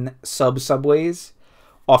than subways,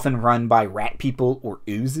 often run by rat people or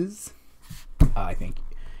oozes. I think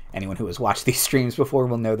anyone who has watched these streams before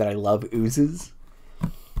will know that I love oozes.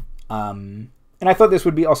 And I thought this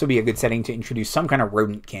would also be a good setting to introduce some kind of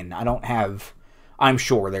rodentkin. I'm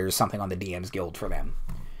sure there's something on the DM's Guild for them.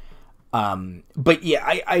 But yeah,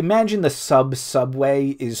 I imagine the subway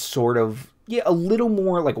is sort of, a little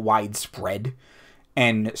more like widespread.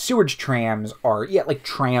 And sewage trams are, like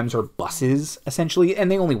trams or buses, essentially. And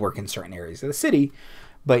they only work in certain areas of the city.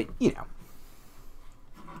 But, Yeah,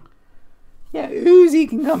 Uzi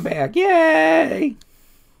can come back. Yay!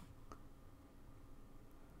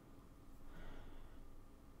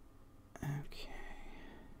 Okay.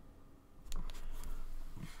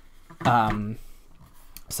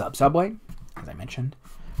 Subway, as I mentioned.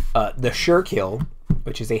 The Schuylkill,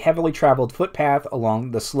 which is a heavily traveled footpath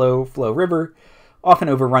along the slow flow river, often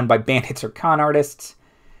overrun by bandits or con artists.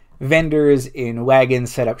 Vendors in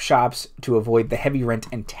wagons set up shops to avoid the heavy rent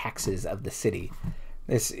and taxes of the city.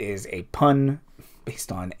 This is a pun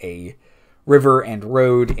based on a river and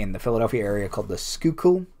road in the Philadelphia area called the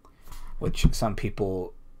Schuylkill, which some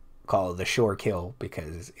people call the Shorekill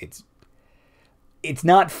because it's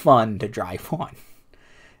not fun to drive on.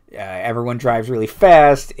 Everyone drives really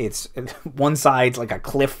fast. It's one side's like a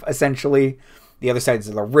cliff essentially. The other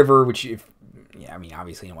side's the river, which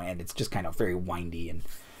obviously in one end it's just kind of very windy. And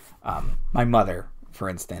my mother, for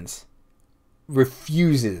instance,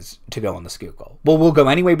 refuses to go on the Schuylkill. Well, we'll go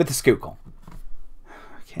anyway, but the Schuylkill.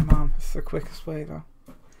 Okay, Mom, it's the quickest way though.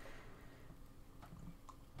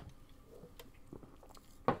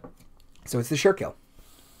 So it's the Schuylkill.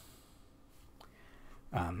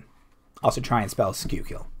 Also try and spell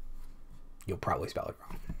Schuylkill. You'll probably spell it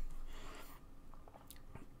wrong.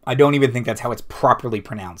 I don't even think that's how it's properly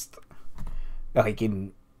pronounced. Like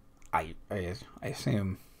I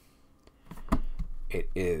assume it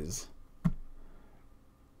is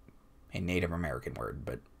a Native American word,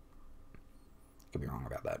 but I could be wrong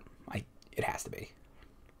about that. It has to be.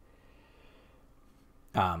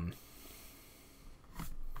 I'm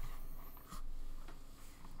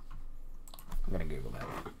gonna Google that.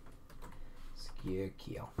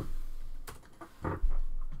 Schuylkill.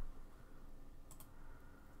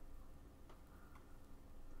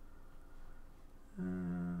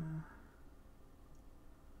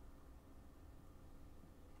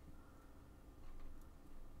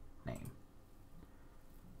 Name.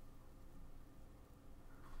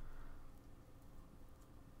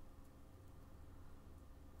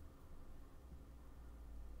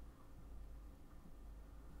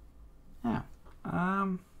 Oh.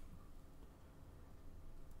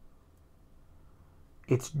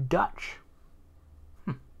 It's Dutch.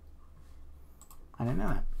 I didn't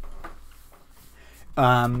know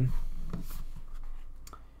that.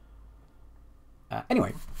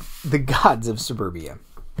 Anyway, the gods of Sub-Urbia.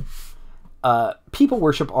 People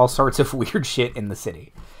worship all sorts of weird shit in the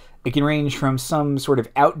city. It can range from some sort of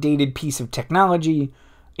outdated piece of technology,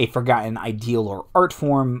 a forgotten ideal or art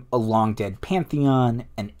form, a long-dead pantheon,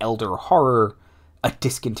 an elder horror, a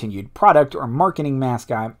discontinued product or marketing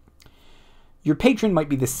mascot. Your patron might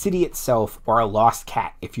be the city itself or a lost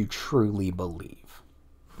cat if you truly believe.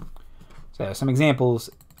 So some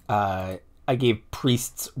examples. I gave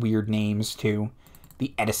priests weird names too.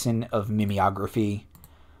 The Edison of mimeography,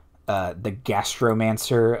 the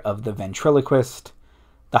gastromancer of the ventriloquist,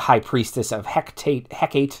 the high priestess of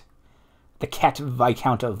Hecate, the cat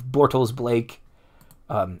viscount of Bortles Blake,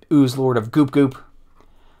 ooze lord of Goop Goop,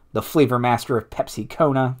 the flavor master of Pepsi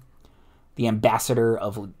Kona, the ambassador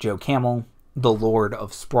of Joe Camel, the lord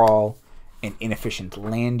of sprawl and inefficient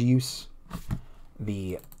land use,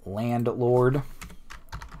 the landlord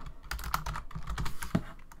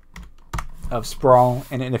of sprawl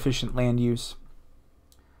and inefficient land use.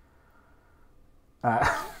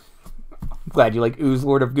 Glad you like ooze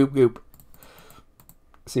lord of Goop Goop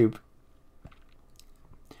soup.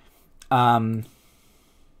 Not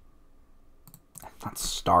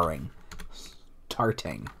starting.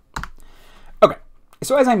 Starting. Okay.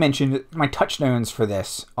 So as I mentioned, my touchstones for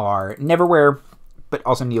this are Neverwhere, but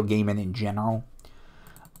also Neil Gaiman in general.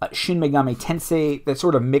 Shin Megami Tensei, that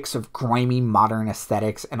sort of mix of grimy modern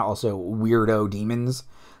aesthetics and also weirdo demons.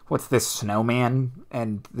 What's this snowman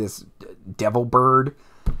and this devil bird?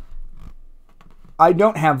 I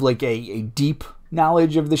don't have like a deep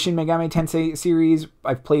knowledge of the Shin Megami Tensei series.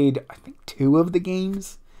 I've played, I think, 2 of the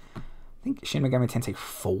games. I think Shin Megami Tensei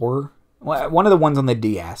 4. One of the ones on the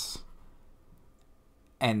DS.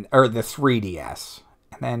 Or the 3DS.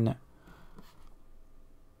 And then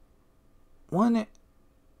one...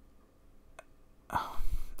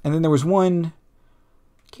 And then there was one...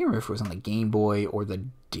 I can't remember if it was on the Game Boy or the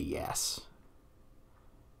DS. It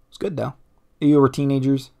was good, though. You were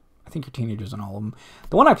teenagers? I think you're teenagers on all of them.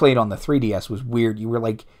 The one I played on the 3DS was weird. You were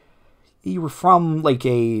from like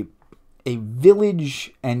a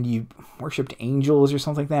village and you worshipped angels or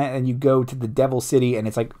something like that, and you go to the Devil City and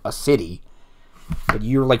it's like a city, but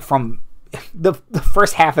you're like from the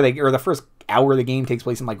first half of the first hour of the game takes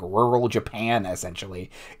place in like rural Japan, essentially,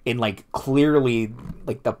 in like clearly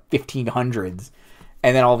like the 1500s,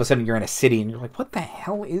 and then all of a sudden you're in a city and you're like, what the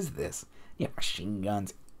hell is this? You have machine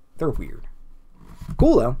guns. They're weird.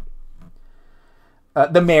 Cool though.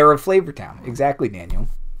 The mayor of Flavortown. Exactly, Daniel.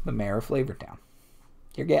 The mayor of Flavortown.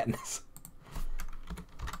 You're getting this.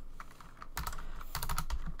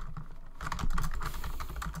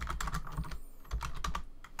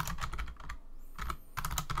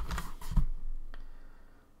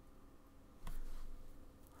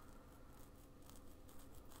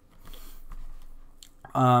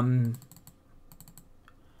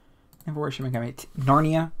 Never worship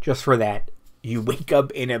Narnia, just for that. You wake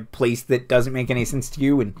up in a place that doesn't make any sense to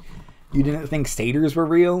you, and you didn't think satyrs were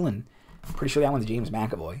real, and I'm pretty sure that one's James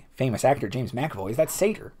McAvoy. Famous actor James McAvoy. That's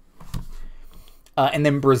satyr. And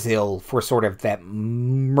then Brazil for sort of that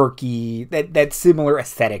murky, that similar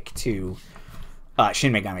aesthetic to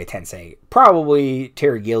Shin Megami Tensei. Probably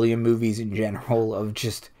Terry Gilliam movies in general of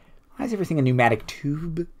just, why is everything a pneumatic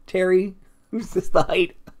tube, Terry? Who's this the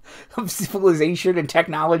height of civilization and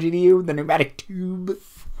technology to you? The pneumatic tube?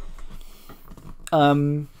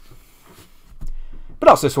 But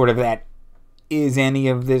also sort of that, is any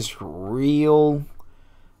of this real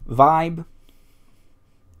vibe?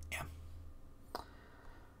 Yeah.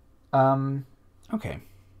 Okay.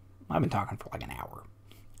 I've been talking for like an hour.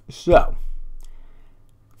 So,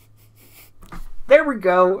 there we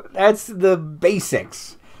go. That's the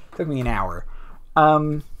basics. Took me an hour.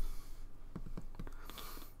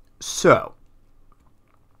 So,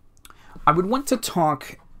 I would want to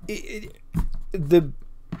talk...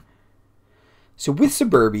 So with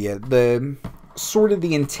Sub-Urbia, the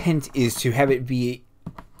intent is to have it be,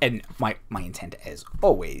 and my intent as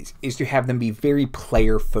always is to have them be very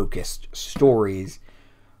player focused stories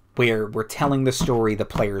where we're telling the story the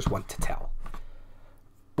players want to tell,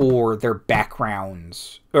 or their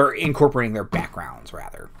backgrounds, or incorporating their backgrounds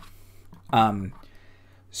rather.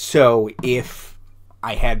 So if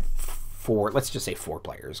I had let's just say 4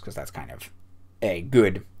 players, because that's kind of a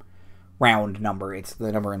good round number. It's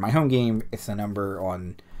the number in my home game. It's the number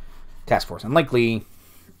on Task Force Unlikely.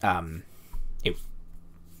 It's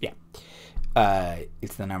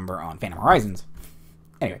the number on Phantom Horizons.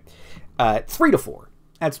 Anyway, 3 to 4.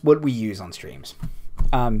 That's what we use on streams.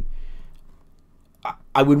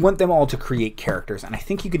 I would want them all to create characters, and I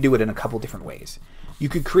think you could do it in a couple different ways. You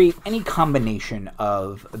could create any combination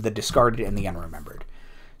of the discarded and the unremembered.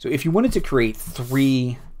 So if you wanted to create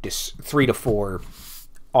three to four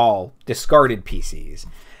all discarded PCs,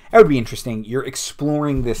 that would be interesting. You're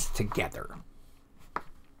exploring this together.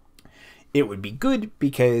 It would be good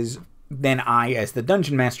because then I, as the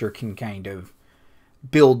dungeon master, can kind of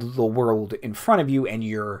build the world in front of you, and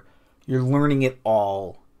you're learning it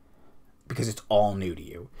all because it's all new to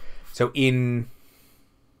you. So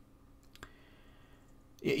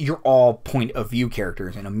you're all point of view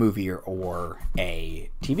characters in a movie or a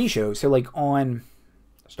TV show. So like on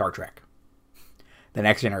Star Trek, The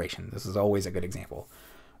Next Generation, this is always a good example.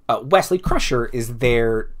 Wesley Crusher is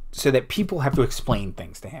there so that people have to explain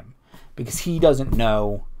things to him because he doesn't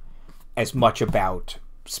know as much about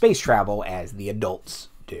space travel as the adults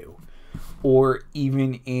do. Or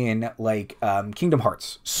even in like Kingdom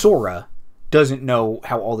Hearts, Sora doesn't know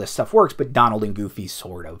how all this stuff works, but Donald and Goofy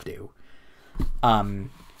sort of do.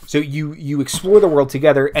 So you explore the world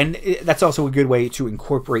together, and that's also a good way to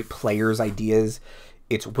incorporate players' ideas.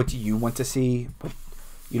 It's what do you want to see, but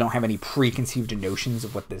you don't have any preconceived notions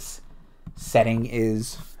of what this setting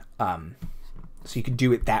is. So you could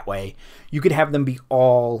do it that way. You could have them be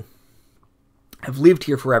all have lived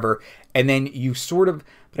here forever, and then you sort of,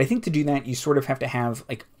 but I think to do that, you sort of have to have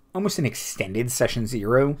like almost an extended session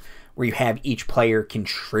 0 where you have each player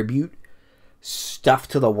contribute stuff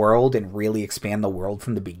to the world and really expand the world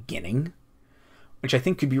from the beginning, which I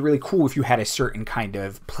think could be really cool if you had a certain kind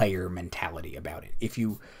of player mentality about it. If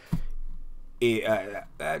you,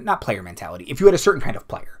 not player mentality, if you had a certain kind of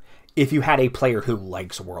player, if you had a player who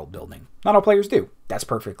likes world building. Not all players do. That's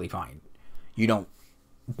perfectly fine. You don't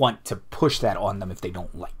want to push that on them if they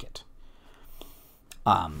don't like it.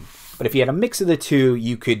 But if you had a mix of the two,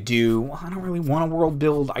 you could do, well, I don't really want a world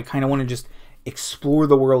build. I kind of want to just explore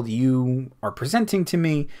the world you are presenting to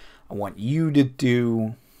me. I want you to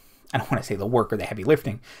do, I don't want to say the work or the heavy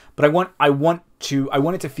lifting, but I want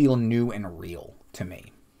it to feel new and real to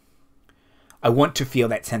me. I want to feel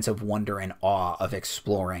that sense of wonder and awe of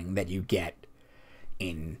exploring that you get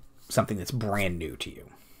in something that's brand new to you.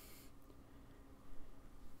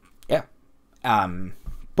 Yeah.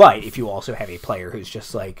 But if you also have a player who's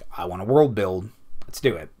just like, I want a world build, let's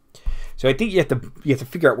do it. So I think you have to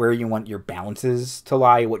figure out where you want your balances to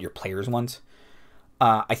lie, what your players want.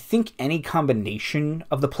 I think any combination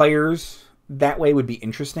of the players that way would be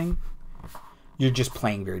interesting. You're just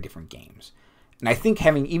playing very different games. And I think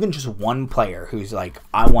having even just one player who's like,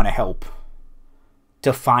 I want to help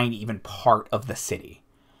define even part of the city.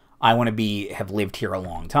 I want to have lived here a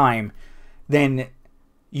long time. Then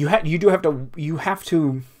you have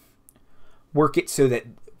to work it so that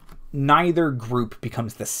neither group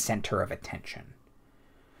becomes the center of attention.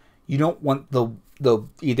 You don't want the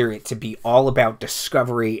either it to be all about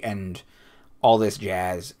discovery and all this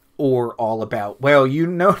jazz, or all about, well, you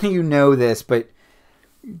know this, but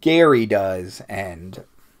Gary does, and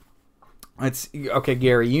it's okay,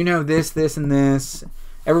 Gary, you know this, and this.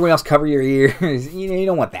 Everyone else cover your ears. You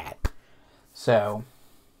don't want that. So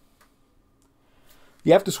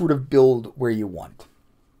you have to sort of build where you want.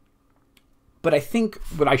 But I think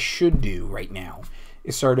what I should do right now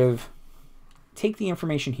is sort of take the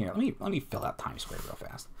information here. Let me fill out Times Square real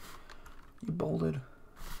fast. You bolded.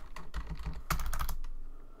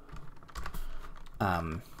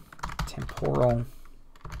 Temporal.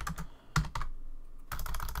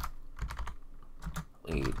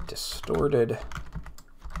 Distorted.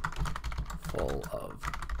 Full of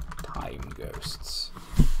time ghosts.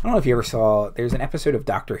 I don't know if you ever saw, there's an episode of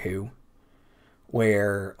Doctor Who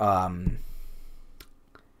where,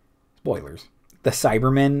 spoilers, the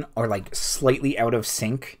Cybermen are like slightly out of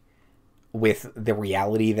sync with the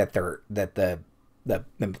reality that the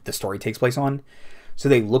story takes place on. So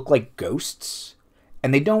they look like ghosts,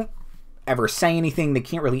 and they don't ever say anything. They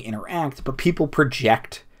can't really interact, but people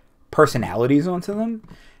project personalities onto them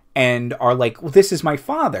and are like, well, this is my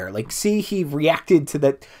father. Like, see, he reacted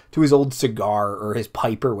to his old cigar or his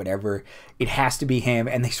pipe or whatever. It has to be him.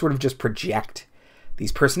 And they sort of just project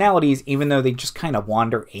these personalities, even though they just kind of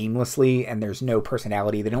wander aimlessly and there's no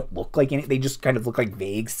personality. They don't look like any, they just kind of look like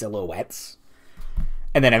vague silhouettes.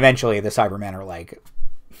 And then eventually the Cybermen are like,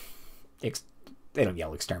 they don't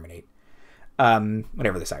yell exterminate.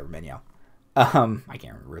 Whatever the Cybermen yell. I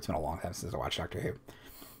can't remember. It's been a long time since I watched Doctor Who.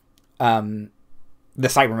 The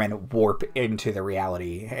Cybermen warp into the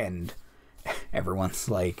reality, and everyone's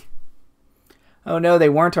like, oh no, they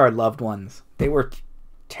weren't our loved ones. They were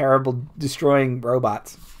terrible, destroying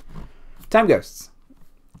robots. Time ghosts.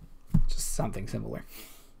 Just something similar.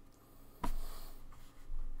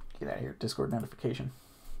 Get out of here. Discord notification.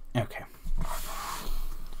 Okay.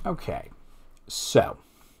 Okay. So,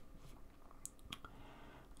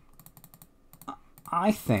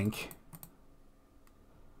 I think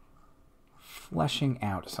fleshing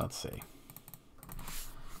out, so let's see.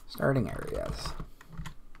 Starting areas.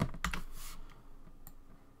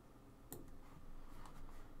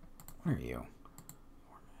 Where are you?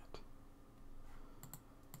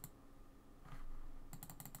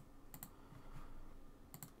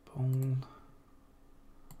 Bold.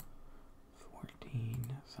 14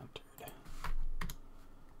 centered.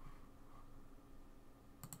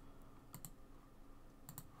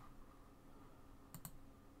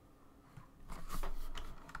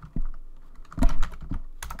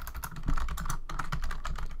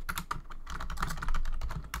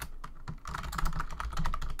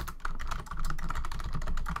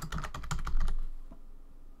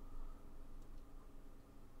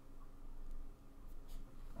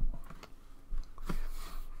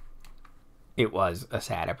 It was a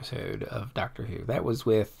sad episode of Doctor Who. That was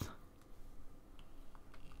with...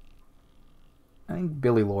 I think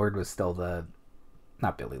Billy Lord was still the...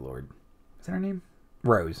 Not Billy Lord. Is that her name?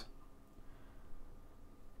 Rose.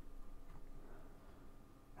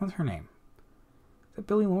 What's her name? Is that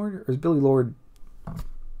Billy Lord? Or is Billy Lord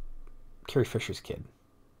Carrie Fisher's kid?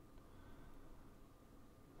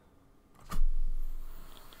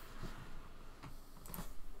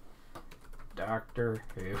 Doctor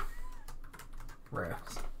Who. Rose.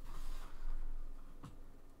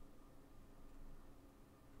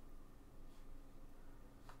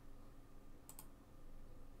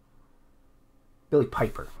 Billy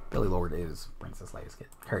Piper. Billy Lord is Princess Leia's kid.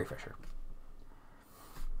 Carrie Fisher.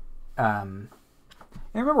 I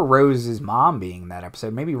remember Rose's mom being in that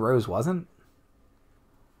episode. Maybe Rose wasn't.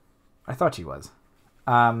 I thought she was.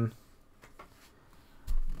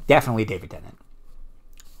 Definitely David Tennant.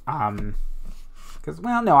 Because,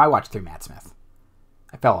 well, no, I watched through Matt Smith.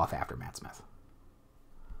 I fell off after Matt Smith.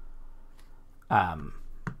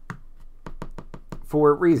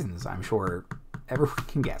 For reasons I'm sure everyone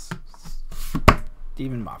can guess.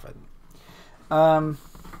 Stephen Moffat.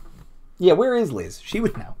 Yeah, where is Liz? She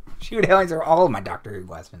would know. She would answer all of my Doctor Who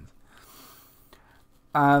questions.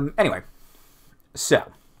 Anyway.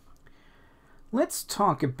 So. Let's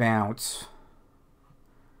talk about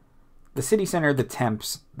the city center, the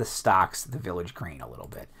temps, the stocks, the village green a little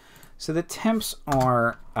bit. So the temps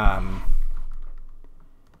are...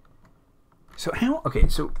 so I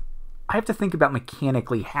have to think about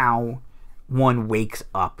mechanically how one wakes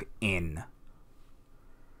up in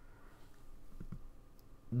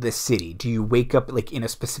the city. Do you wake up like in a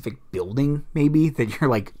specific building maybe that you're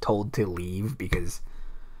like told to leave because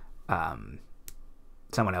someone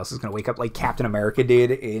else is going to wake up, like Captain America did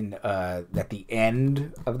in at the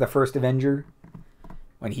end of the first Avenger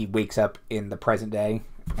when he wakes up in the present day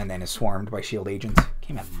and then is swarmed by S.H.I.E.L.D. agents.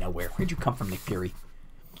 Came out of nowhere. Where'd you come from, Nick Fury?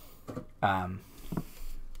 And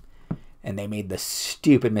they made the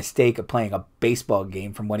stupid mistake of playing a baseball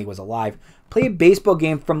game from when he was alive. Play a baseball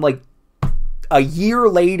game from like a year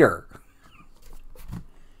later.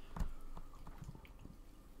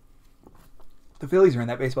 The Phillies are in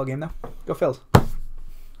that baseball game, though. Go Phils.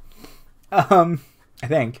 I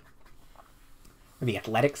think. Or the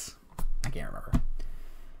Athletics? I can't remember.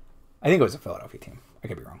 I think it was a Philadelphia team. I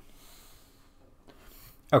could be wrong.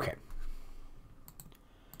 Okay.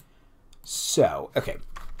 So, okay.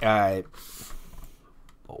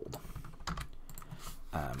 Bold.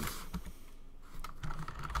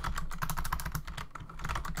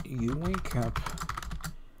 You wake up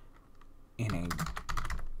in a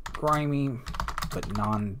grimy but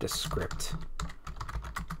nondescript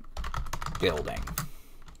building.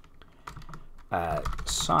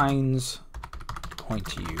 Signs point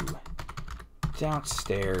to you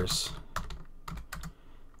downstairs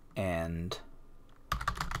and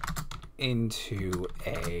into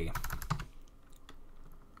a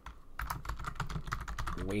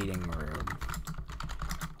waiting room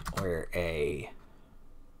where a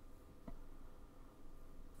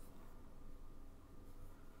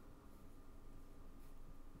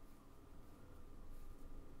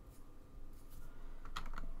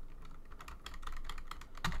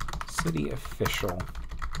city official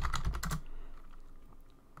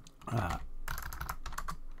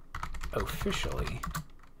officially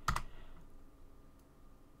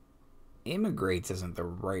immigrates isn't the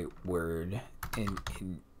right word.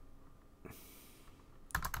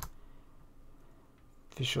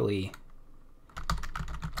 Officially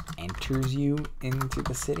enters you into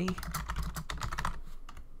the city.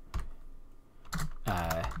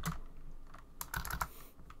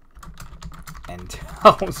 And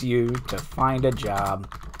tells you to find a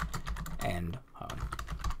job and home.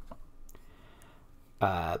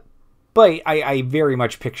 But I very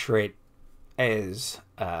much picture it as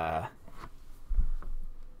how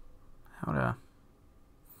to.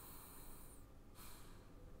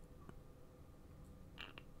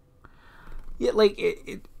 Yeah, like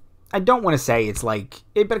I don't want to say it's like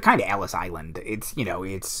it, but kind of Ellis Island. It's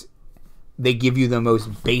it's they give you the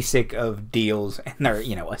most basic of deals, and they're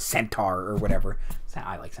a centaur or whatever.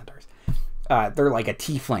 I like centaurs. They're like a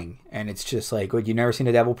tiefling, and it's just like, what, you never seen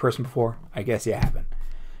a devil person before? I guess you haven't.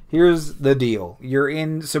 Here's the deal: you're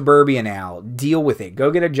in Sub-Urbia now. Deal with it.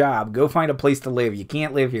 Go get a job. Go find a place to live. You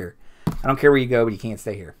can't live here. I don't care where you go, but you can't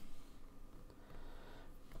stay here.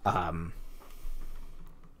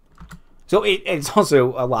 So it's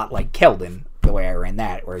also a lot like Keldon, the way I ran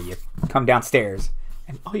that, where you come downstairs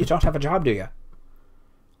and, oh, you don't have a job, do you?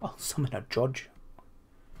 I'll summon a judge.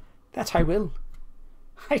 That I will.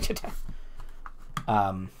 Okay.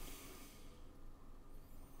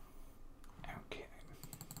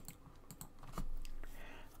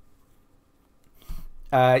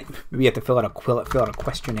 Maybe you have to fill out a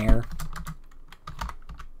questionnaire.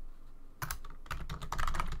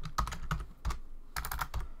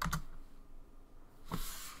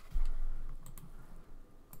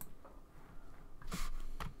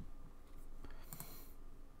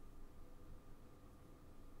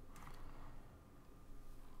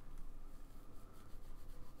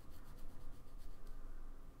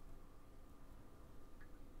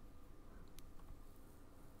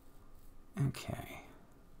 Okay.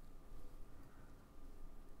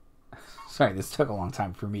 Sorry, this took a long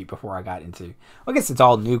time for me before I got into... Well, I guess it's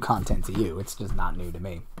all new content to you. It's just not new to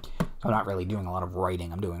me. I'm not really doing a lot of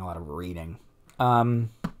writing. I'm doing a lot of reading. Yeah,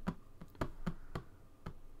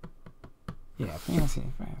 fantasy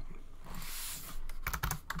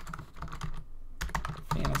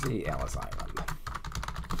Ellis Island.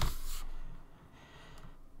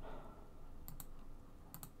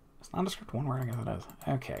 It's nondescript one word, I guess it is.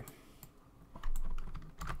 Okay.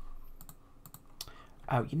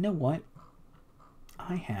 Oh, you know what?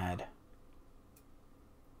 I had...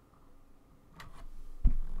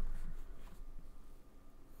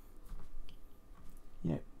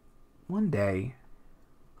 Yeah, one day,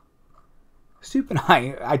 Soup and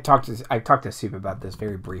I've talked to Soup about this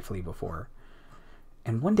very briefly before.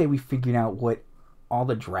 And one day we figured out what all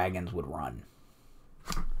the dragons would run.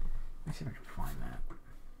 Let me see if I can find that.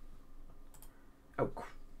 Oh,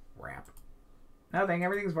 crap. Nothing,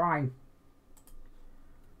 everything's fine.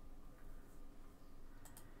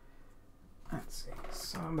 Let's see.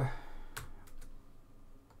 Sub-Urbia.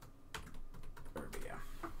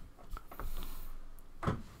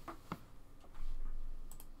 I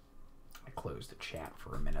closed the chat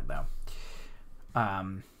for a minute, though. I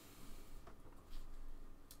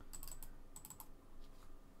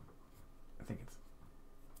think it's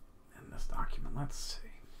in this document. Let's see.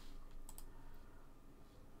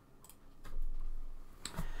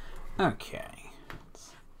 Okay.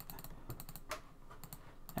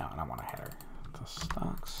 No, and I want a header. The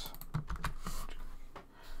stocks.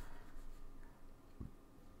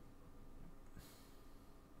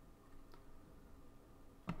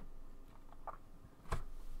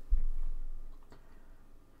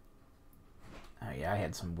 Oh yeah, I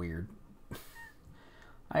had some weird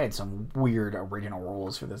original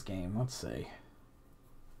rules for this game. Let's see.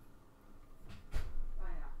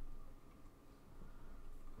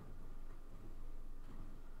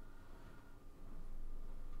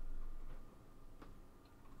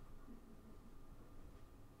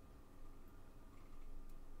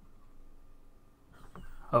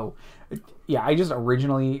 Oh, yeah, I just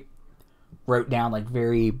originally wrote down like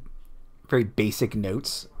very, very basic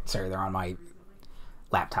notes. Sorry, they're on my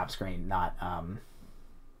laptop screen, not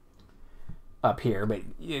up here. But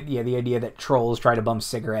yeah, the idea that trolls try to bum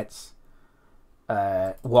cigarettes,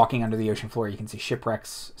 walking under the ocean floor, you can see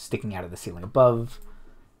shipwrecks sticking out of the ceiling above.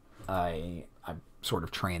 I sort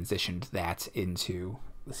of transitioned that into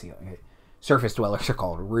the ceiling. Surface dwellers are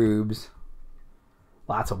called rubes.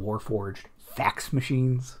 Lots of warforged. Fax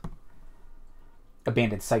machines.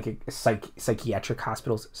 Abandoned psychiatric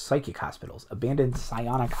hospitals. Psychic hospitals. Abandoned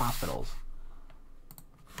psionic hospitals.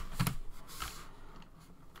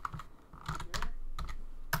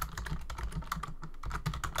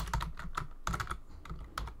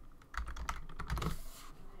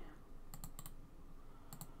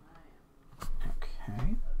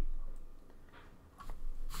 Okay.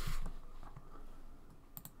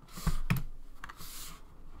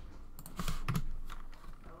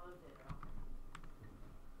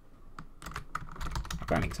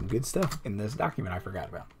 Finding some good stuff in this document I forgot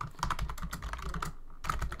about.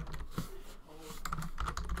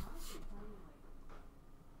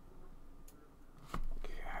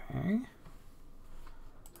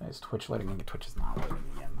 Twitch loading again? Twitch is not loading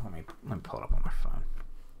again. Let me pull it up on my phone.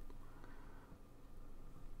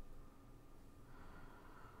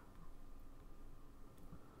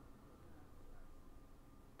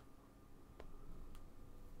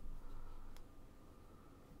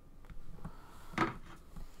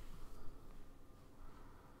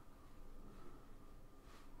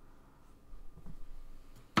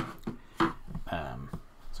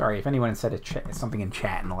 Sorry if anyone said something in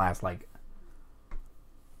chat in the last, like,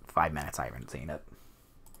 5 minutes. I haven't seen it.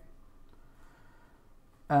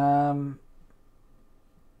 Oh,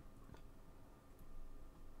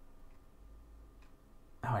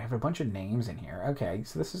 I have a bunch of names in here. Okay,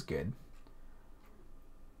 so this is good.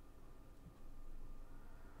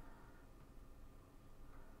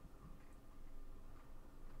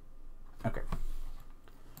 Okay.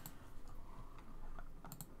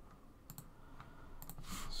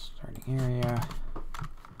 Starting area.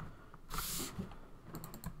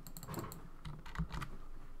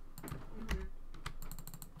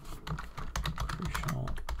 Crucial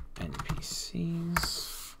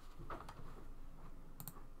NPCs.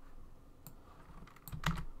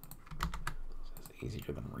 This is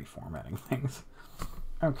easier than reformatting things.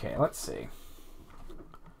 Okay, let's see.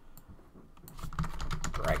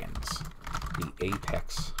 Dragons. The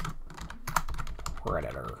apex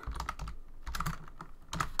predator.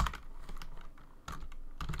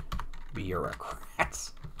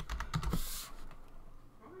 Bureaucrats.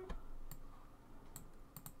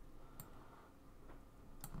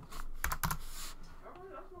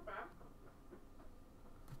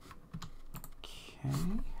 Okay.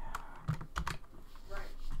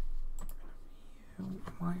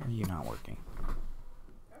 Why are you not working?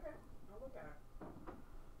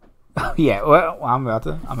 Oh yeah, well, I'm about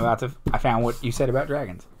to. I found what you said about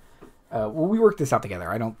dragons. Well, we worked this out together.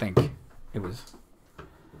 I don't think it was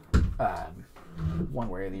one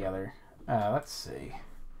way or the other. Let's see.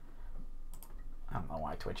 I don't know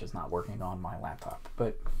why Twitch is not working on my laptop,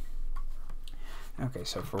 but okay.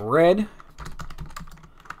 So for red,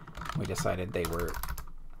 we decided they were.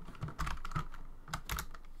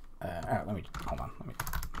 All right, let me hold on. Let me.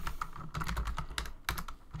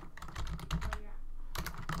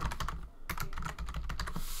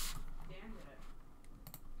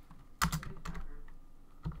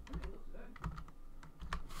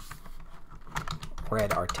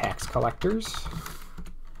 Red are tax collectors.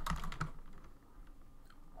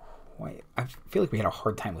 White. I feel like we had a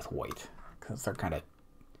hard time with white because they're kind of.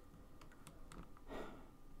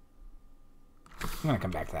 I'm gonna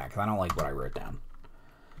come back to that because I don't like what I wrote down.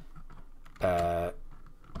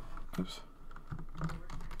 Oops.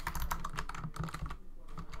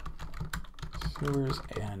 Sewers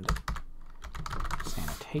and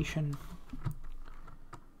sanitation.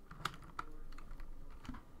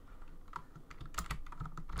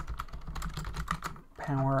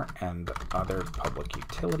 Power and other public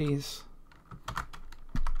utilities.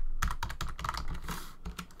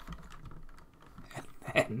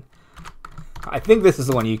 And I think this is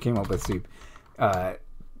the one you came up with, Soup.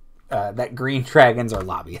 That green dragons are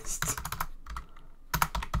lobbyists.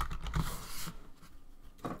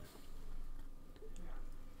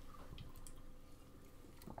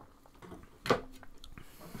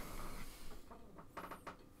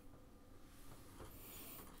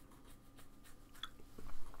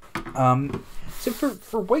 So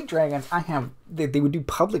for white dragons, I have they would do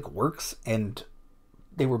public works and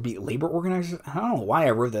they would be labor organizers. I don't know why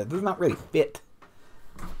I wrote that. This does not really fit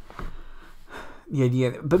the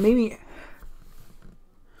idea, but maybe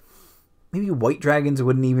white dragons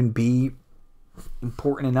wouldn't even be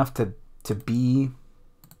important enough to be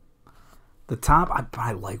the top.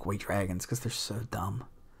 I like white dragons because they're so dumb.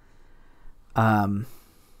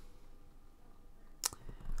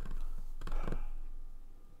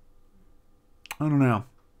 I don't know.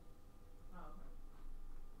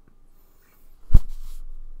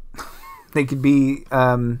 They could be,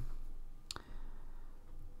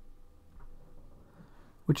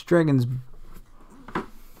 which dragons?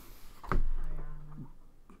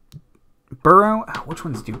 Burrow? Which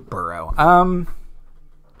ones do burrow? Oh,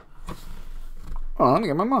 let me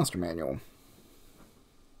get my monster manual.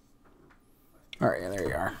 Alright, yeah, there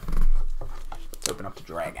you are. Let's open up the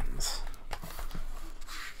dragons.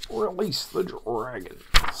 Release the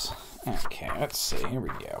dragons. Okay, let's see. Here we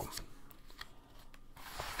go.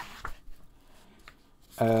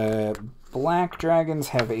 Black dragons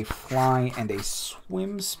have a fly and a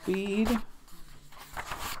swim speed.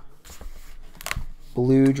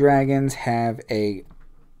 Blue dragons have a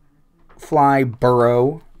fly,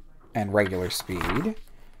 burrow, and regular speed.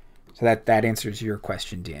 So that answers your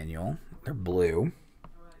question, Daniel. They're blue.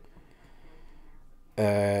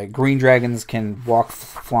 Green dragons can walk,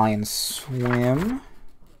 fly, and swim.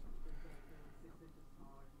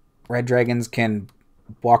 Red dragons can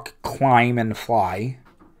walk, climb, and fly.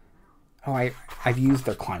 Oh, I've used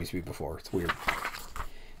their climb speed before. It's weird.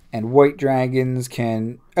 And white dragons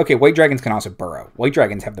can... Okay, white dragons can also burrow. White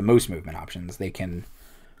dragons have the most movement options. They can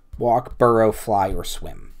walk, burrow, fly, or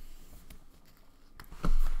swim.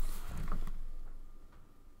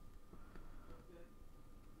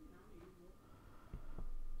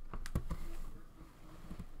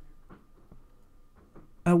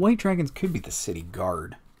 White dragons could be the city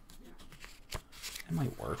guard. That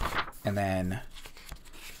might work. And then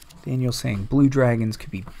Daniel's saying blue dragons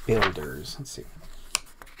could be builders. Let's see.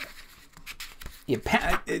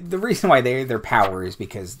 Yeah, the reason why their power is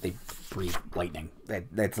because they breathe lightning.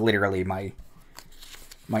 That's literally my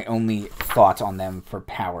only thoughts on them for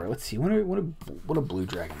power. Let's see. What are blue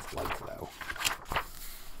dragons like though?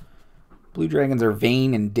 Blue dragons are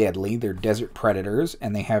vain and deadly. They're desert predators,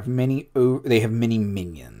 and they have many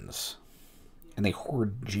minions, and they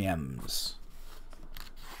hoard gems.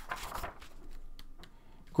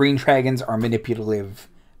 Green dragons are manipulative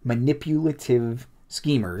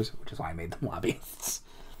schemers, which is why I made them lobbyists.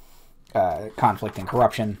 Conflict and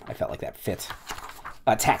corruption. I felt like that fit.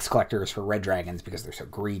 Tax collectors for red dragons because they're so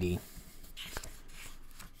greedy.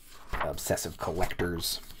 Obsessive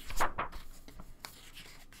collectors.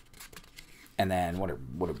 And then what are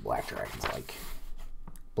black dragons like?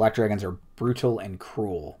 Black dragons are brutal and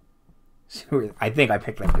cruel. I think I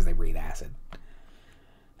picked them because they breathe acid.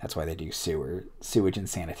 That's why they do sewage and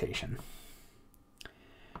sanitation.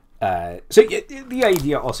 So the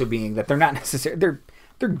idea also being that they're not necessarily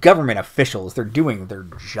they're government officials. They're doing their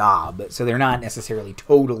job, so they're not necessarily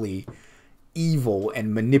totally evil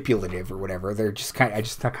and manipulative or whatever. They're just I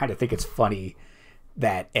just kind of think it's funny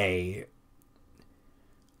that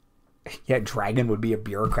dragon would be a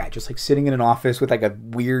bureaucrat, just like sitting in an office with like a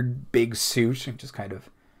weird big suit and just kind of,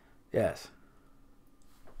 yes.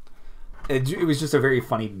 It was just a very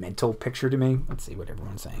funny mental picture to me. Let's see what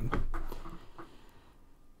everyone's saying.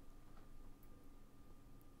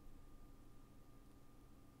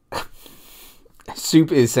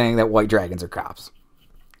 Soup is saying that white dragons are cops.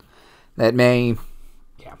 That may...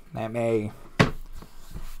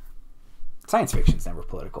 Science fiction's never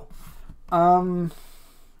political.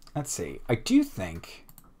 Let's see. I do think...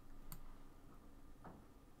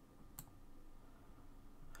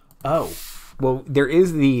 Oh. Well, there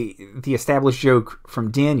is the established joke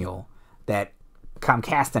from Daniel that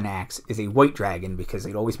Comcastanax is a white dragon because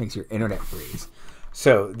it always makes your internet freeze.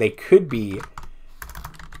 So they could be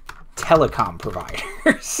telecom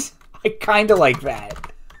providers. I kind of like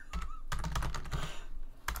that.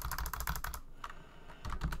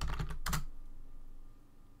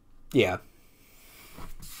 Yeah.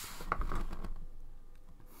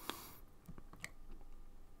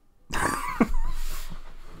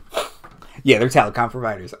 Yeah, they're telecom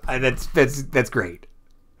providers. That's great.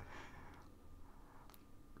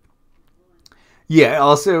 Yeah,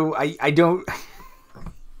 also, I don't...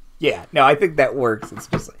 Yeah, no, I think that works. It's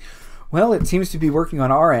just like, well, it seems to be working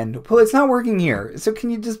on our end. Well, it's not working here. So can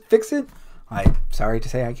you just fix it? I'm sorry to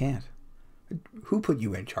say I can't. Who put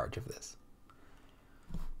you in charge of this?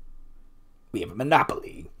 We have a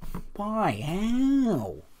monopoly. Why?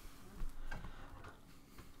 How?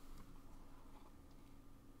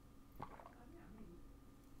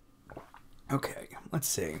 Okay, let's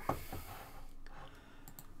see. I'm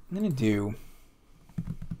going to do...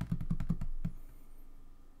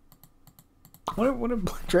 What did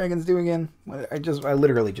Black Dragons do again? I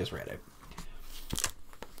literally just read it.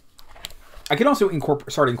 I can also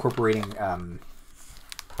start incorporating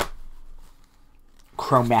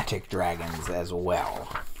chromatic dragons as well.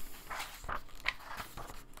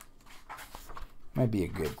 Might be a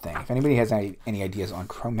good thing. If anybody has any ideas on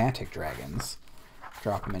chromatic dragons,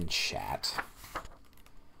 drop them in chat.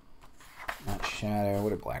 Not shadow.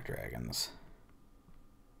 What are black dragons?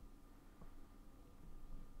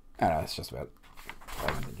 I don't know. It's just about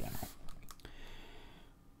dragons in general.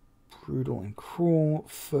 Brutal and cruel,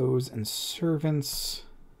 foes and servants.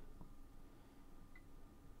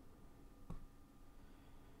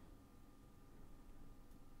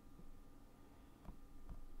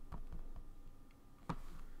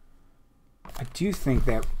 I do think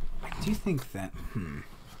that. Let's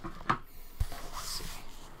see.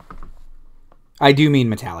 I do mean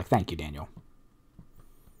metallic. Thank you, Daniel.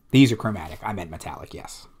 These are chromatic. I meant metallic.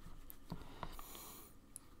 Yes.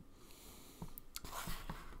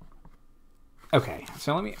 Okay,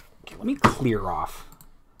 so let me clear off.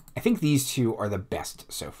 I think these two are the best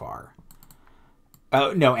so far.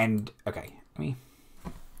 Oh no, and okay, let me.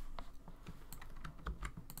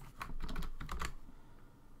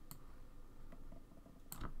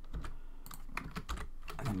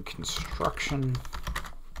 construction.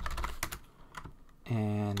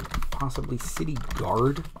 And possibly city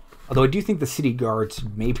guard. Although I do think the city guards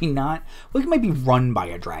maybe not. Well, it might be run by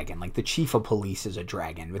a dragon. Like the chief of police is a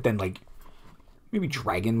dragon. But then like maybe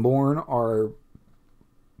Dragonborn are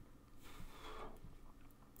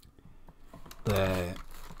the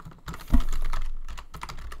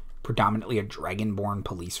predominantly a Dragonborn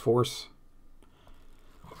police force.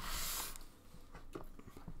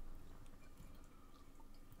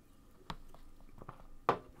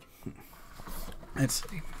 Let's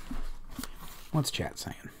see. What's chat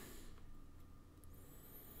saying?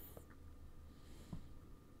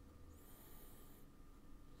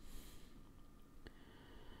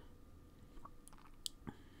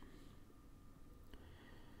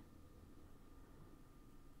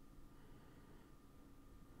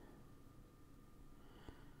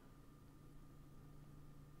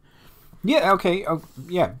 Yeah, okay. Oh,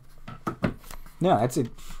 yeah. No, that's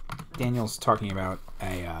it. Daniel's talking about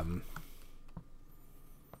a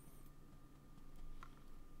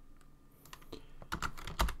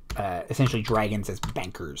essentially dragons as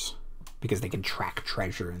bankers because they can track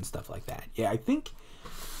treasure and stuff like that. Yeah, I think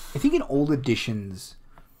in old editions,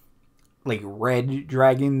 like red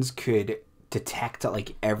dragons could detect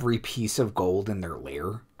like every piece of gold in their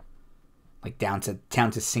lair, like down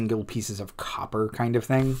to single pieces of copper kind of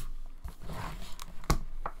thing.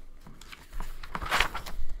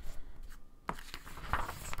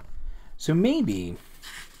 So maybe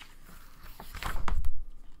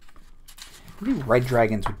red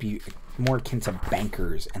dragons would be more akin to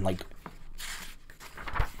bankers, and like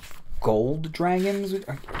gold dragons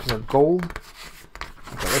are gold.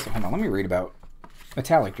 Okay, hold on. Let me read about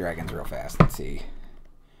metallic dragons real fast. Let's see.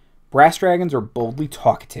 Brass dragons are boldly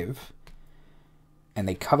talkative, and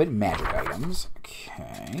they covet magic items.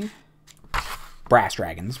 Okay. Brass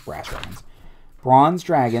dragons. Bronze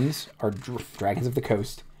dragons are dragons of the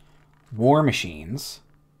coast. War machines.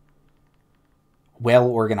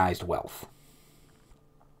 Well-organized wealth.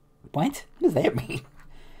 What? What does that mean?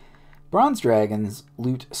 Bronze dragons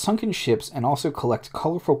loot sunken ships and also collect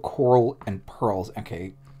colorful coral and pearls.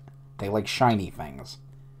 Okay, they like shiny things.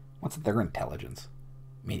 What's their intelligence?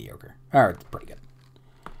 Mediocre. Alright, it's pretty good.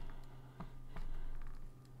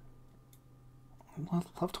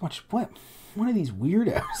 Love to watch... What? One of these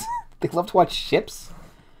weirdos. They love to watch ships?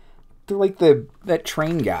 They're like that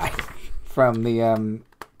train guy from the... I don't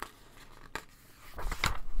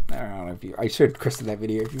know if I showed Kristen that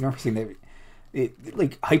video. If you've never seen that,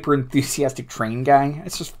 like hyper enthusiastic train guy.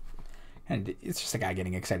 It's just a guy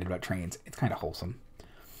getting excited about trains. It's kind of wholesome.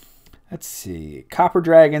 Let's see. Copper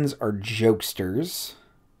dragons are jokesters.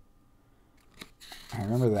 I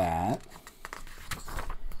remember that.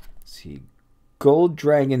 Let's see. Gold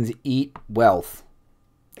dragons eat wealth.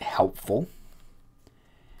 Helpful.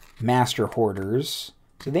 Master hoarders.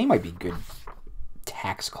 So they might be good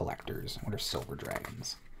tax collectors. What are silver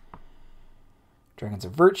dragons? Dragons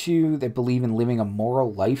of virtue. They believe in living a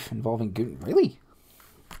moral life involving good... Really?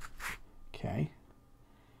 Okay.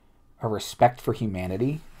 A respect for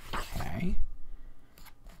humanity. Okay.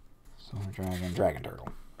 Silver dragon. Dragon turtle.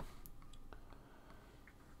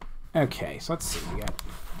 Okay, so let's see.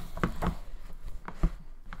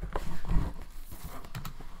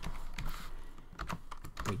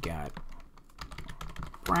 We got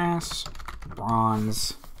brass,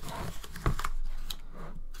 bronze,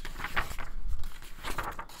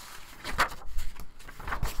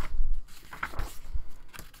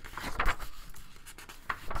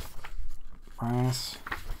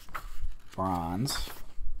 bronze,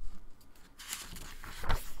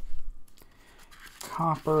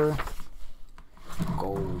 copper,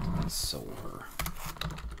 gold, and silver.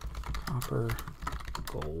 Copper,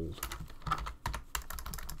 gold,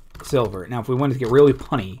 silver. Now, if we wanted to get really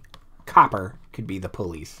punny, copper could be the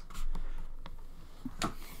police.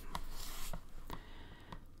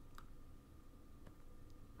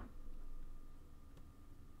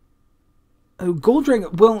 Oh, gold dragon.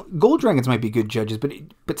 Well, gold dragons might be good judges,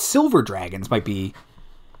 but silver dragons might be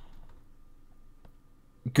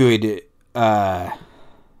good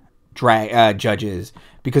judges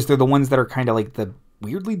because they're the ones that are kind of like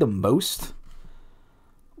weirdly the most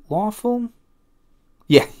lawful.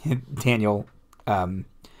 Yeah, Daniel. They're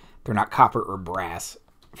not copper or brass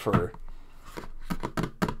for...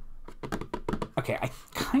 Okay, I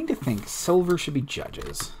kind of think silver should be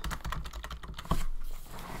judges.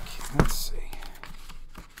 Okay, let's see.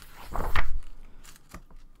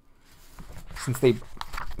 Since it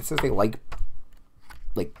says they like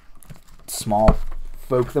small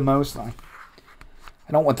folk the most, I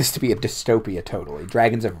don't want this to be a dystopia totally.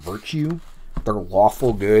 Dragons of virtue, they're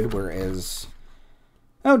lawful good, whereas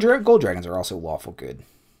Oh, gold dragons are also lawful good.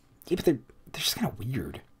 Yeah, but they're just kind of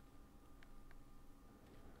weird.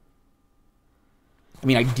 I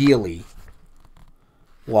mean, ideally,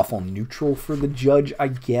 lawful neutral for the judge, I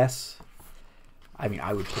guess. I mean,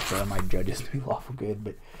 I would prefer my judges to be lawful good,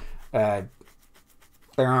 but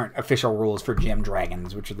there aren't official rules for gem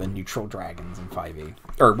dragons, which are the neutral dragons in 5e.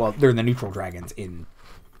 Or, well, they're the neutral dragons in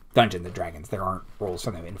Dungeons & Dragons. There aren't rules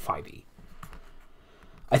for them in 5e.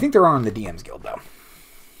 I think there are in the DM's Guild, though.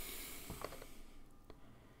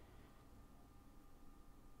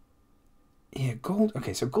 Yeah, gold...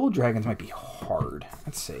 Okay, so gold dragons might be hard.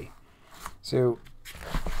 Let's see. So,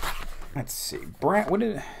 let's see. What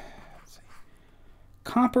did... Let's see.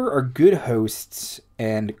 Copper are good hosts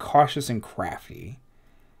and cautious and crafty.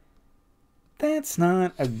 That's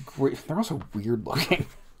not a great... They're also weird looking.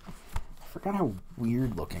 I forgot how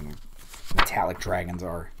weird looking metallic dragons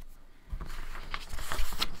are.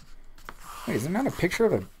 Wait, is there not a picture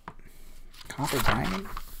of a copper dragon?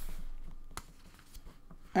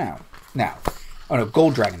 Oh, no. Oh, no,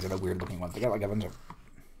 gold dragons are the weird looking ones. They got like a bunch of...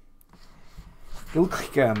 They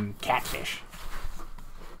look like catfish.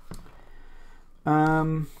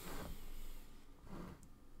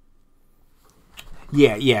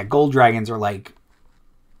 Yeah, gold dragons are like,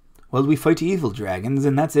 well, we fight evil dragons,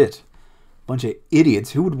 and that's it. Bunch of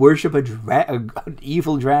idiots who would worship an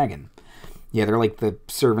evil dragon. Yeah, they're like the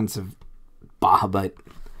servants of Bahamut,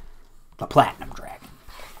 the platinum dragon.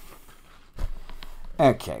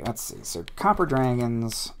 Okay, let's see. So copper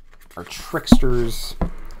dragons are tricksters.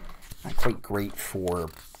 Not quite great for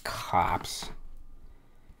cops.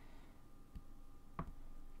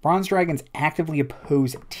 Bronze dragons actively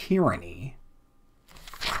oppose tyranny.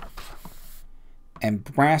 And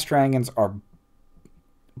brass dragons are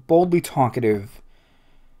boldly talkative,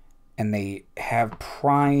 and they have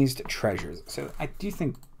prized treasures. So I do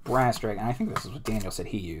think brass dragon, I think this is what Daniel said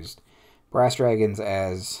he used, brass dragons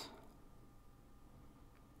as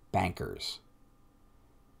bankers.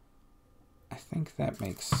 I think that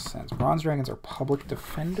makes sense. Bronze dragons are public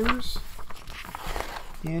defenders,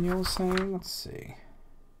 Daniel's saying. Let's see.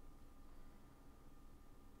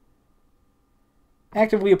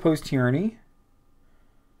 Actively oppose tyranny.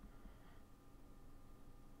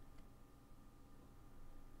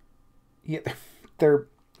 Yeah, they're...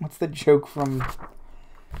 What's the joke from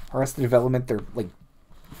Arrested Development? They're, like,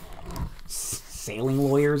 sailing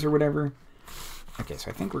lawyers or whatever. Okay,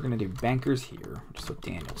 so I think we're going to do bankers here, which is what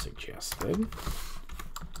Daniel suggested.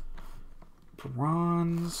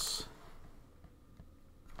 Bronze.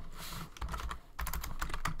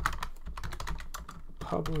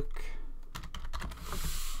 Public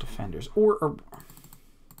defenders. Or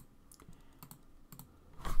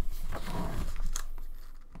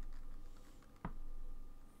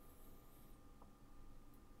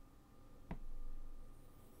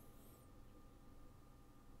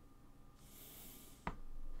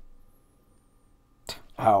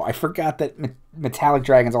oh, I forgot that metallic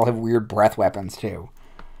dragons all have weird breath weapons, too.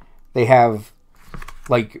 They have,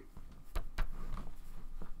 like,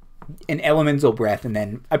 an elemental breath, and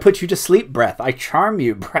then I put you to sleep breath. I charm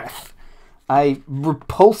you breath. I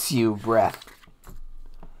repulse you breath.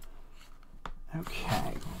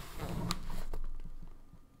 Okay.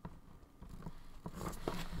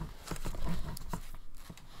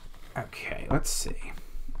 Okay, let's see.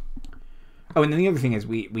 Oh, and then the other thing is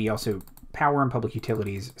we also... Power and public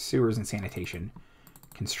utilities, sewers and sanitation,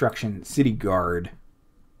 construction, city guard.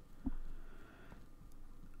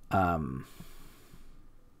 Now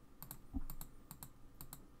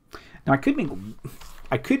I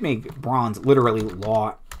could make bronze literally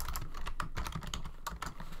law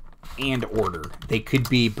and order. They could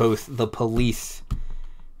be both the police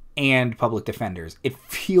and public defenders. It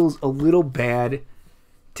feels a little bad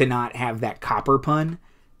to not have that copper pun.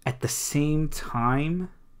 At the same time,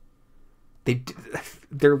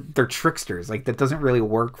 they're tricksters. Like, that doesn't really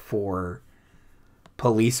work for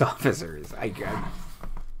police officers.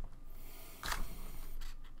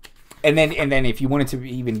 And then if you wanted to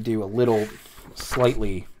even do a little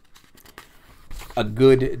slightly a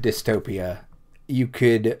good dystopia, you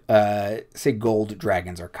could say gold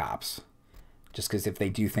dragons are cops, just because if they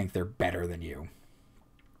do think they're better than you.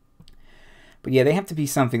 But yeah, they have to be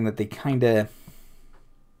something that they kind of...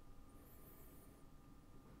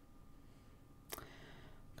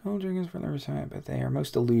 Gold dragons for their side, but they are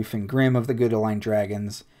most aloof and grim of the good aligned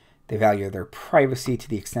dragons. They value their privacy to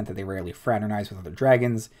the extent that they rarely fraternize with other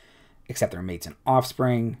dragons, except their mates and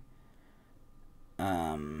offspring.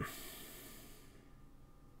 And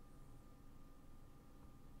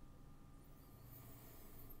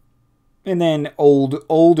then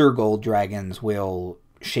older gold dragons will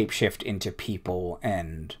shapeshift into people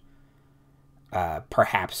and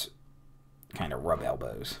perhaps kind of rub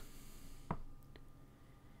elbows.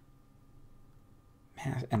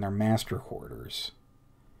 And they're master hoarders.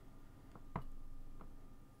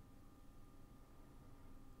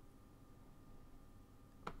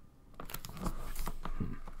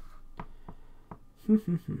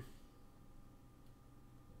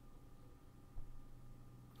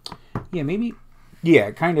 Yeah, maybe.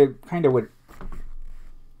 Yeah, kind of what.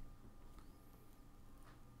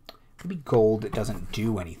 Maybe gold doesn't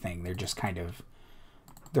do anything. They're just kind of.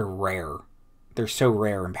 They're rare. They're so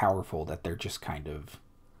rare and powerful that they're just kind of.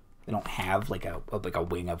 They don't have like a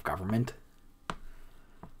wing of government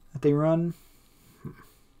that they run.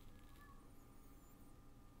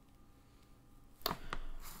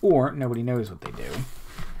 Or nobody knows what they do.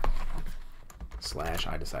 /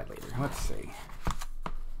 I decide later. Let's see.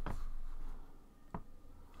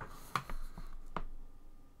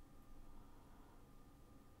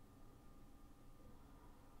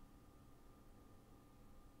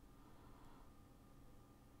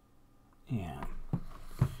 Yeah.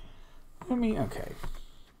 Okay.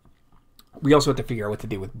 We also have to figure out what to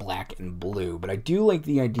do with black and blue, but I do like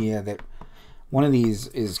the idea that one of these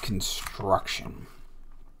is construction.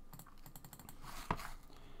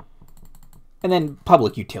 And then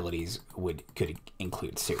public utilities could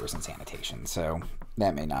include sewers and sanitation, so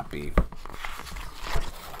that may not be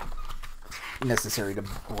necessary to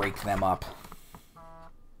break them up.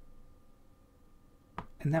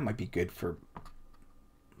 And that might be good for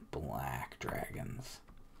black dragons.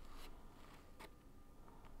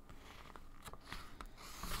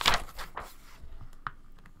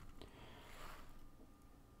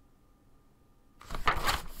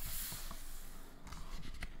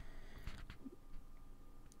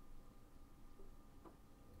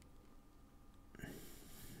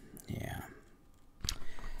 Yeah.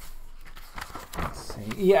 Let's see.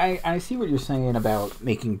 Yeah, I see what you're saying about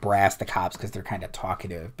making brass the cops because they're kind of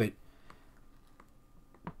talkative, but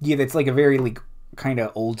yeah, that's like a very like kind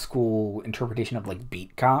of old school interpretation of like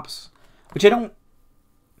beat cops, which I don't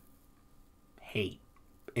hate.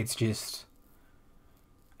 It's just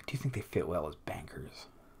I do think they fit well as bankers.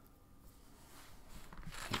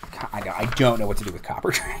 I don't know what to do with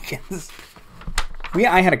copper dragons.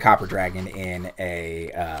 I had a copper dragon in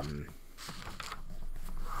a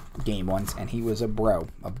game once, and he was a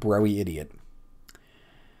broy idiot.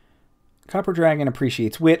 Copper dragon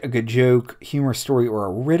appreciates wit, a good joke, humorous story, or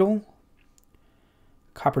a riddle.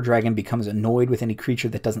 Copper dragon becomes annoyed with any creature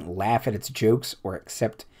that doesn't laugh at its jokes or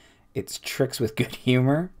accept its tricks with good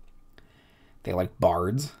humor. They like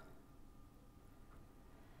bards.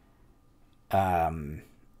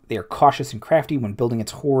 They are cautious and crafty. When building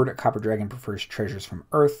its hoard, a copper dragon prefers treasures from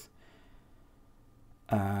Earth.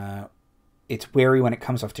 It's wary when it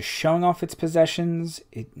comes off to showing off its possessions.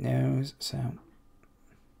 It knows, so...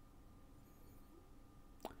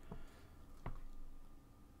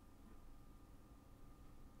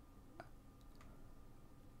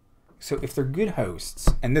 So if they're good hosts,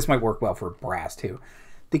 and this might work well for brass too,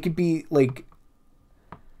 they could be like...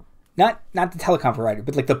 Not the telecom provider,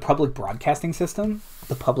 but like the public broadcasting system,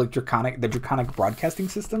 the draconic broadcasting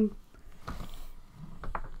system.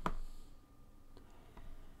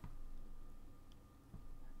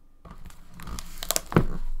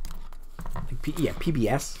 Like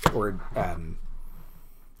PBS or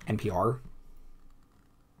NPR.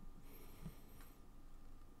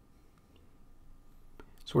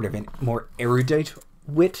 Sort of a more erudite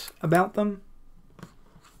wit about them.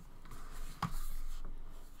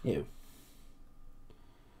 Ew.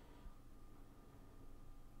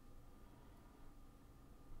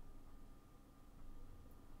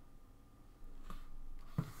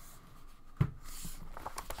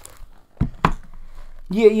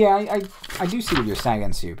 Yeah, I do see what you're saying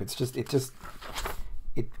on Soup. It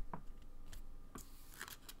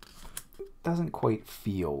doesn't quite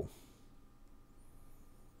feel.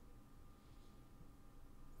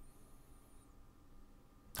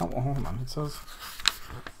 Oh, hold on. It says.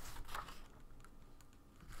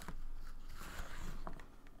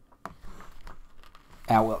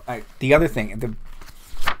 Well, the other thing,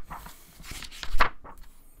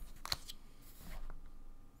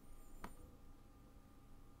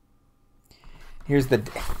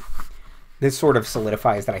 this sort of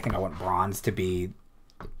solidifies that I think I want bronze to be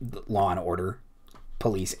law and order,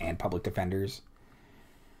 police and public defenders.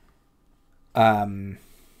 Under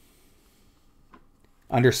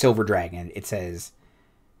Silver Dragon, it says,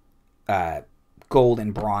 gold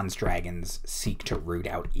and bronze dragons seek to root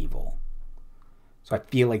out evil. So I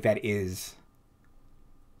feel like that is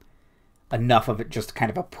enough of it, just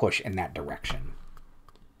kind of a push in that direction.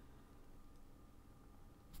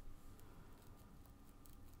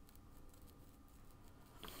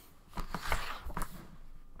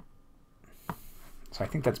 So I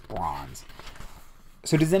think that's bronze.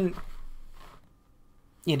 So does then...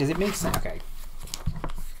 Yeah, does it make sense? Okay.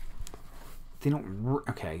 They don't...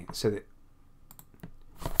 Okay, so...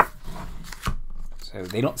 So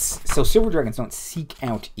they don't... So silver dragons don't seek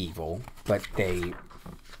out evil, but they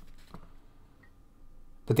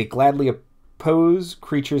gladly oppose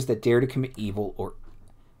creatures that dare to commit evil or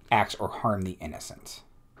acts or harm the innocent.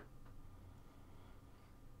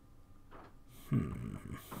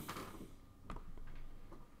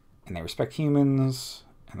 And they respect humans,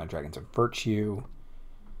 and they're dragons of virtue.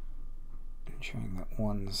 Ensuring that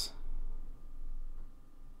one's...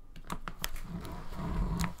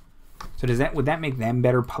 So would that make them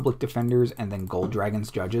better public defenders and then gold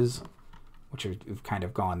dragons judges? Which we've kind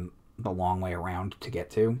of gone the long way around to get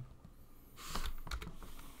to.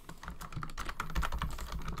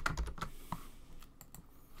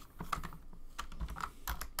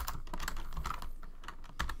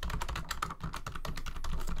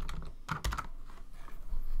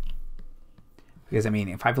 Because, I mean,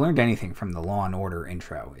 if I've learned anything from the Law and Order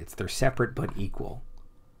intro, it's they're separate but equal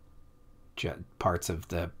parts of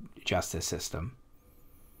the justice system.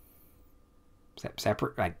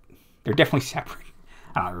 Separate? Like, they're definitely separate.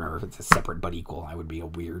 I don't remember if it's a separate but equal. That would be a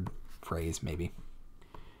weird phrase, maybe.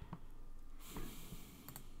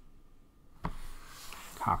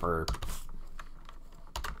 Copper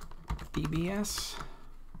BBS.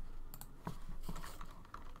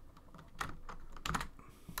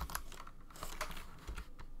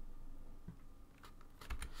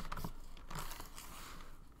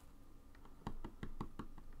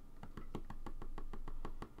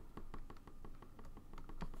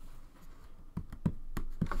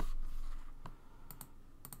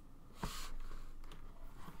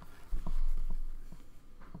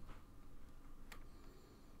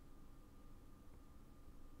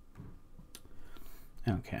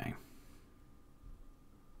 Okay.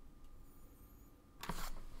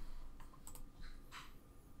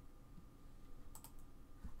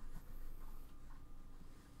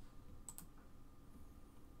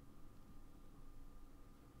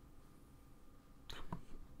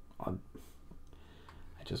 I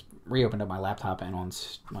just reopened up my laptop and on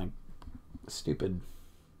my stupid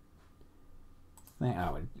thing.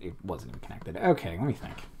 Oh, it wasn't even connected. Okay, let me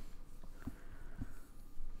think.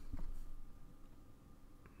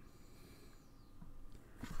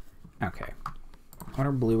 Okay. What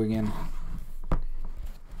are blue again?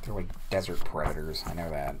 They're like desert predators. I know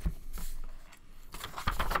that.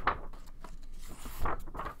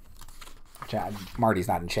 Marty's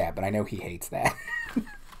not in chat, but I know he hates that.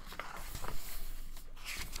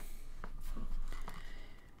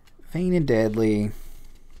 Vain and deadly.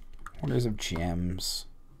 Wonders of gems.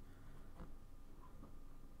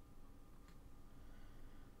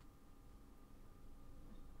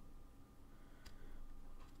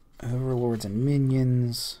 Overlords and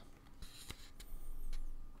minions.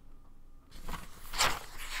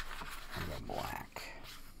 And go black.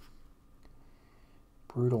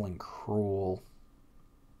 Brutal and cruel.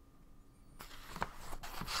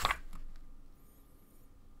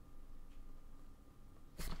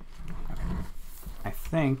 Okay. I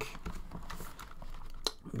think,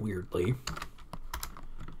 weirdly,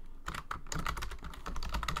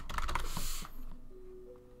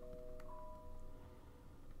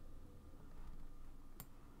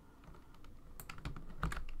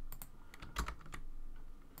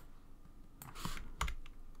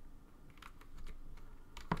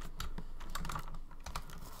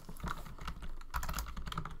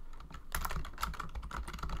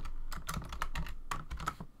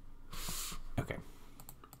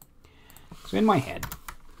 so in my head,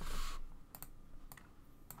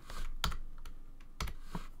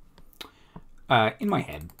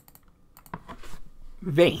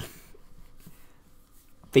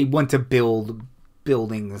 they want to build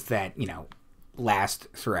buildings that, you know, last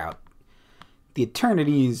throughout the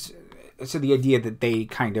eternities. So the idea that they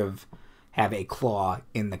kind of have a claw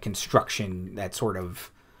in the construction that sort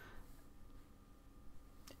of,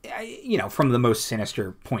 you know, from the most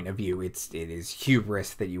sinister point of view, it is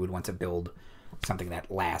hubris that you would want to build something that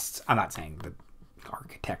lasts. I'm not saying that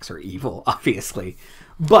architects are evil, obviously,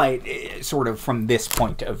 but sort of from this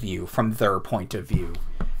point of view, from their point of view,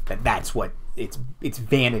 that's what it's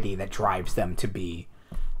vanity that drives them to be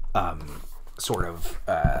sort of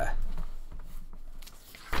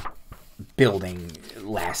building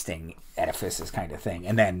lasting edifices kind of thing.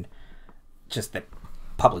 And then just that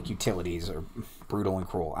public utilities are brutal and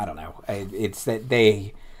cruel. I don't know. It's that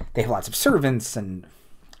they have lots of servants, and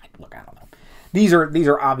look, I don't know. These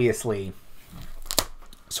are obviously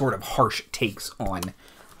sort of harsh takes on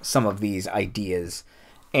some of these ideas,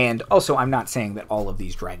 And also, I'm not saying that all of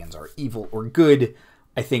these dragons are evil or good.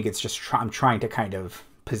 I think it's just I'm trying to kind of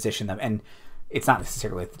position them, and it's not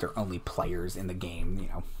necessarily that they're only players in the game. You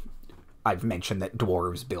know, I've mentioned that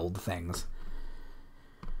dwarves build things.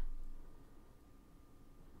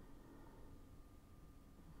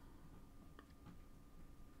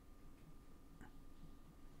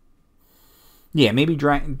 Yeah, maybe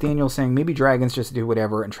Daniel's saying maybe dragons just do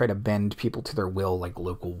whatever and try to bend people to their will like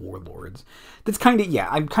local warlords. That's kind of,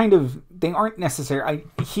 yeah, they aren't necessary.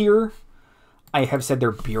 Here, I have said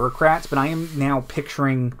they're bureaucrats, but I am now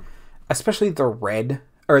picturing, especially the red,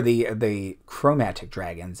 or the chromatic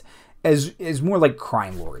dragons, as more like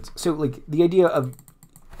crime lords. So, like, the idea of,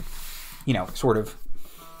 you know, sort of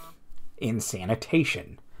in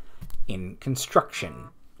sanitation, in construction,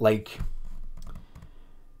 like...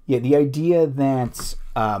 Yeah, the idea that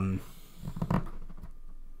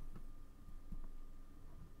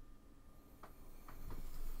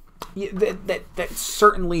that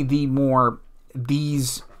certainly the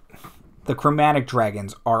chromatic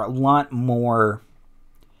dragons are a lot more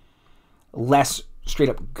less straight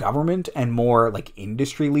up government and more like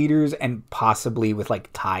industry leaders, and possibly with like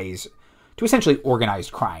ties to essentially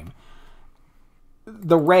organized crime.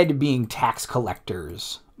 The red being tax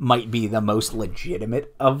collectors might be the most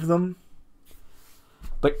legitimate of them.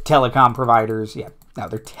 But telecom providers, yeah, no,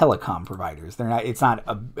 they're telecom providers. They're not. It's not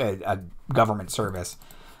a government service.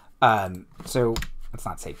 So let's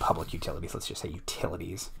not say public utilities. Let's just say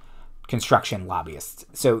utilities, construction lobbyists.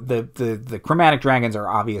 So the chromatic dragons are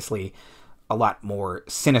obviously a lot more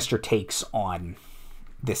sinister takes on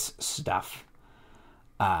this stuff.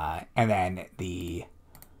 And then the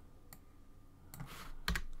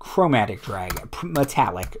chromatic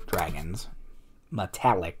metallic dragons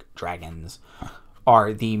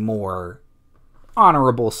are the more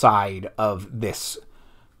honorable side of this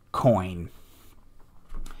coin,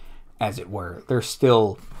 as it were. They're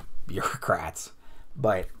still bureaucrats,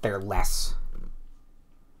 but they're less.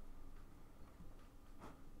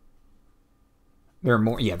 They're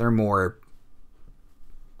more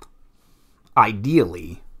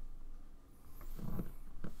ideally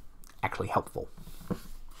actually helpful.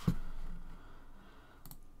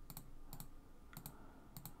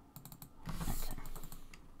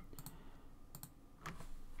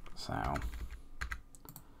 So,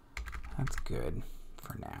 that's good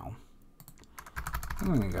for now. I'm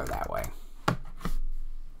going to go that way.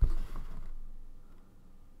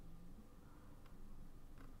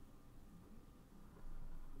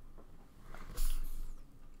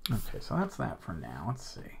 Okay, so that's that for now. Let's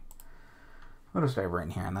see. What else did I write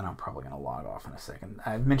in here? And then I'm probably going to log off in a second.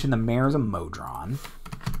 I've mentioned the mayor is a Modron.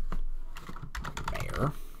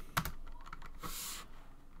 Mayor.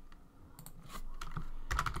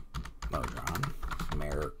 Modron,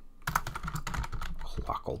 Mayor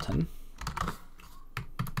Clockleton.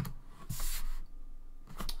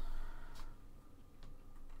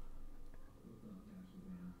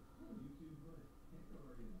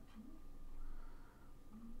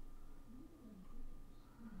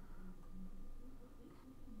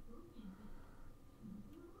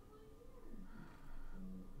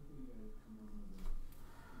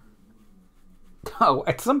 Oh,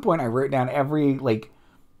 at some point I wrote down every, like,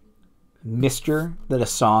 Mr. that a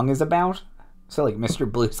song is about. So, like, Mr.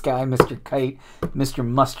 Blue Sky, Mr. Kite, Mr.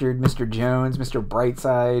 Mustard, Mr. Jones, Mr.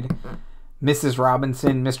 Brightside, Mrs.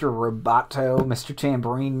 Robinson, Mr. Roboto, Mr.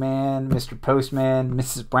 Tambourine Man, Mr. Postman,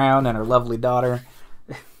 Mrs. Brown and her lovely daughter.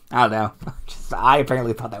 I don't know. I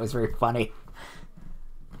apparently thought that was very funny.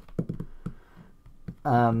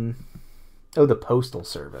 Oh, the Postal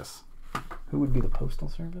Service. Who would be the Postal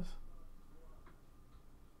Service?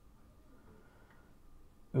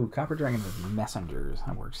 Ooh, Copper Dragon with messengers.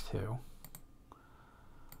 That works too.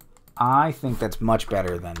 I think that's much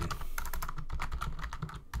better than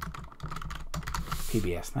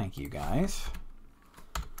PBS. Thank you, guys.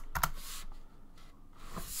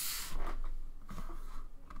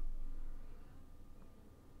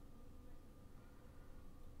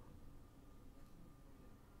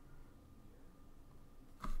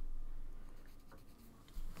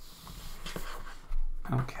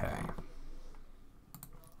 Okay.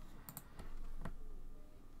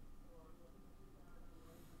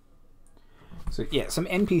 So, yeah, some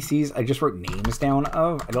NPCs I just wrote names down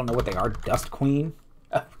of. I don't know what they are. Dust Queen.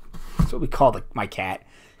 That's what we call my cat.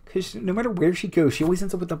 Because no matter where she goes, she always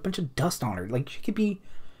ends up with a bunch of dust on her. Like, she could be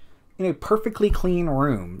in a perfectly clean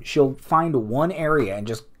room. She'll find one area and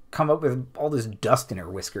just come up with all this dust in her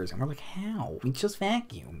whiskers. And we're like, how? We just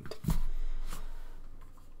vacuumed.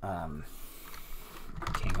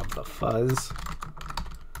 King of the Fuzz.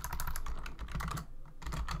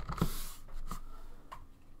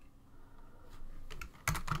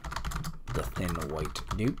 the White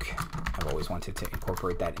Duke. I've always wanted to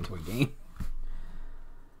incorporate that into a game.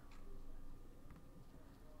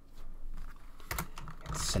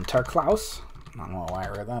 Centaur Klaus. I don't know why I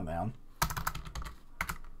wrote that down.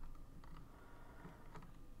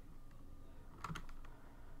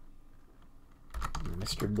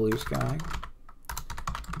 Mr. Blue Sky.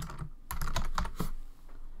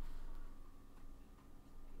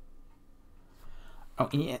 Oh,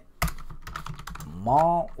 yeah.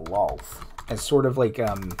 Ma Lolth. As sort of like,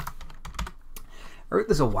 I wrote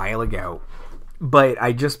this a while ago, but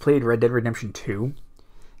I just played Red Dead Redemption 2,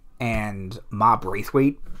 and Ma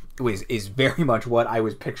Braithwaite is very much what I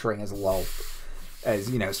was picturing as Lolth. As,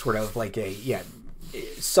 you know, sort of like a, yeah,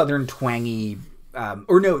 southern twangy,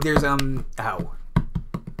 or no, there's,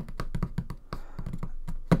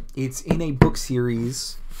 it's in a book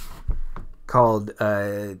series called,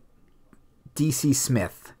 D.C.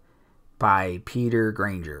 Smith by Peter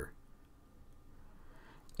Granger,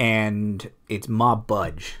 and it's Ma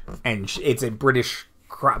Budge, and it's a British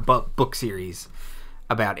book series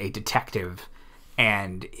about a detective,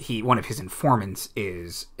 and one of his informants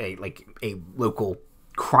is a local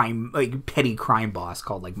crime, like petty crime boss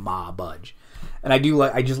called like Ma Budge, and I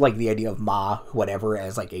just like the idea of Ma whatever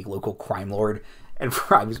as like a local crime lord, and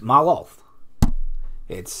I was Ma Lolth.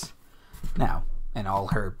 It's now and all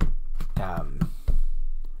her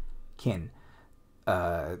kin.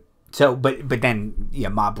 So, but then, yeah,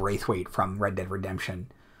 Ma Braithwaite from Red Dead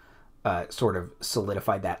Redemption sort of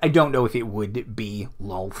solidified that. I don't know if it would be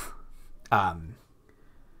Lolth,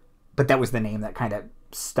 but that was the name that kind of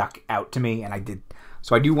stuck out to me, and I did.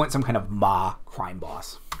 So I do want some kind of Ma crime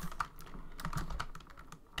boss.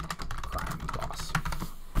 Crime boss.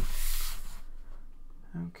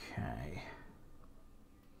 Okay.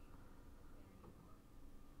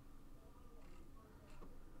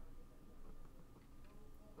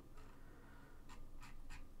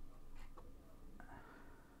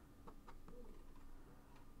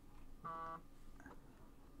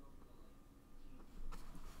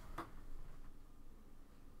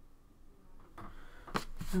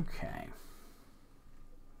 Okay.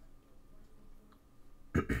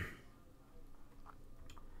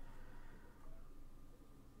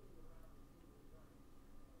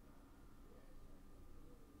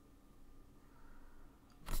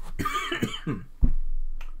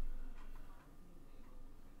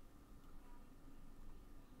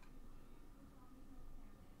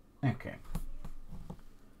 Okay.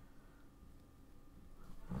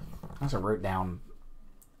 I also wrote down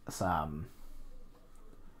some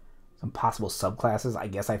possible subclasses I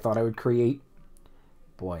guess I thought I would create.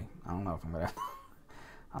 Boy, I don't know if I'm gonna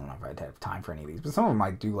I don't know if I'd have time for any of these, but some of them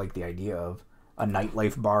I do like the idea of. A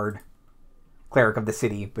nightlife bard, cleric of the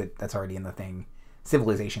city, but that's already in the thing.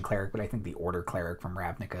 Civilization cleric, but I think the order cleric from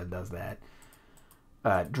Ravnica does that.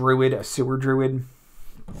 Druid, a sewer druid,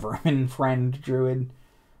 vermin friend druid,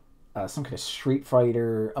 some kind of street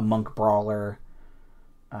fighter, a monk brawler,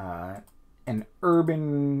 an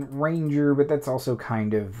urban ranger, but that's also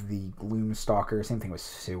kind of the gloom stalker. Same thing with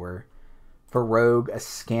sewer. For rogue, a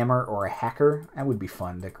scammer or a hacker. That would be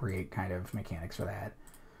fun to create kind of mechanics for that.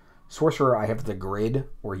 Sorcerer, I have the grid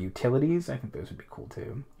or utilities. I think those would be cool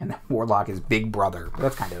too. And then warlock is big brother. But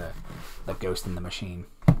that's kind of the ghost in the machine.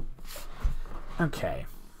 Okay.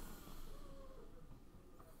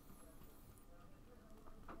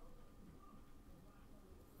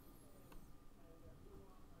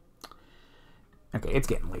 Okay, it's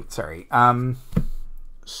getting late. Sorry.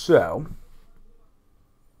 So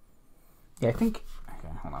yeah, I think. Okay,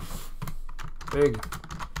 hold on. Big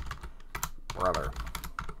brother.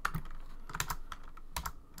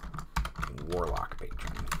 Warlock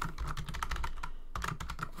patron.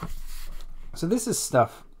 So this is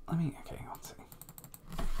stuff. Okay, let's see.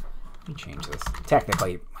 Let me change this.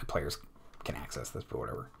 Technically, my players can access this, but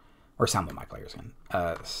whatever. Or some of my players can.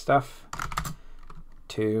 Stuff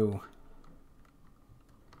to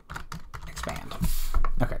expand.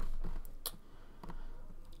 Okay.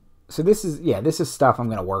 So this is stuff I'm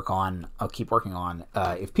going to work on. I'll keep working on.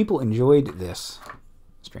 If people enjoyed this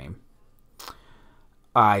stream,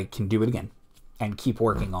 I can do it again and keep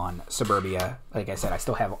working on Sub-Urbia. Like I said, I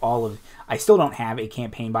still don't have a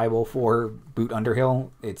campaign Bible for Boot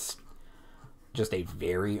Underhill. It's just a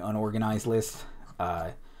very unorganized list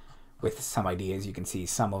with some ideas. You can see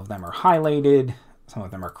some of them are highlighted, some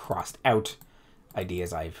of them are crossed out.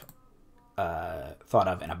 Ideas I've thought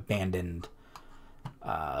of and abandoned.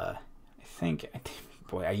 I think,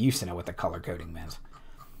 boy, I used to know what the color coding meant.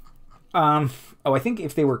 I think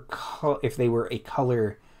if they were a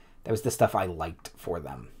color, that was the stuff I liked for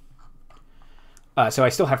them. So I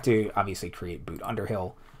still have to obviously create Boot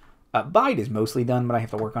Underhill. Bide is mostly done, but I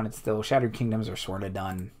have to work on it still. Shattered Kingdoms are sort of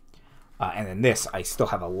done. And then this, I still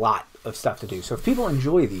have a lot of stuff to do. So if people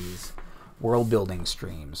enjoy these world-building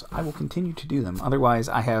streams, I will continue to do them. Otherwise,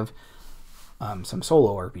 I have some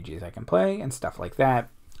solo RPGs I can play and stuff like that.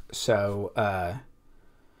 So,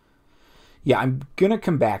 yeah, I'm going to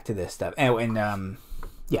come back to this stuff. Oh, and,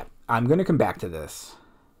 yeah, I'm going to come back to this.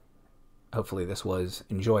 Hopefully this was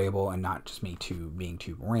enjoyable and not just me being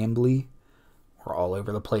too rambly or all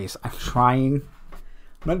over the place. I'm trying.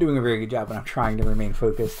 I'm not doing a very good job, but I'm trying to remain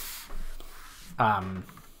focused. Let's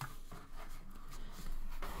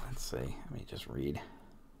see. Let me just read.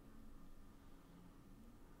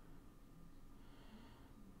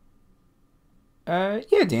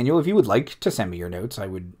 Yeah, Daniel, if you would like to send me your notes, I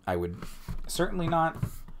would certainly not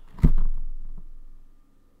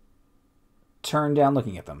turn down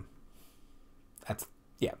looking at them. That's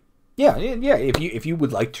yeah. If you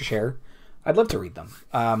would like to share, I'd love to read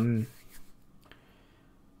them.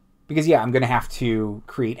 Because yeah, I'm gonna have to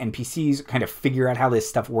create NPCs, kind of figure out how this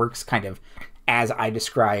stuff works, kind of as I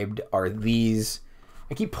described. Are these?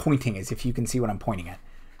 I keep pointing as if you can see what I'm pointing at.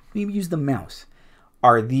 Maybe use the mouse.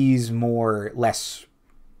 Are these less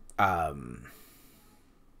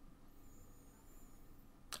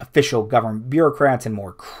official government bureaucrats and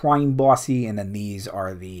more crime bossy, and then these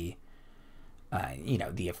are the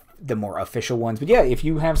the more official ones? But yeah, if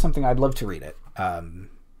you have something, I'd love to read it.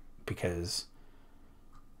 Because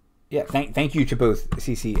yeah, thank you to both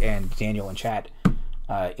CC and Daniel in chat.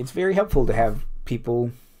 It's very helpful to have people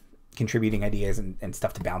contributing ideas and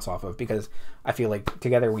stuff to bounce off of, because I feel like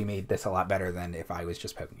together we made this a lot better than if I was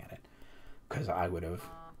just poking at it, because I would have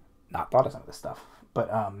not thought of some of this stuff. But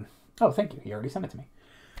oh, thank you, he already sent it to me.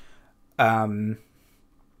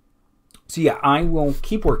 So yeah, I will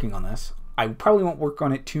keep working on this. I probably won't work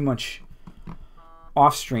on it too much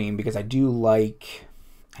off stream, because I do like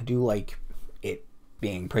it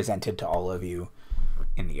being presented to all of you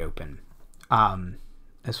in the open.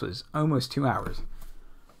 This was almost 2 hours.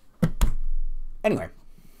 Anyway,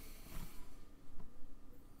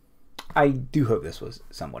 I do hope this was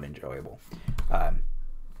somewhat enjoyable. I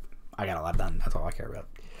got a lot done. That's all I care about.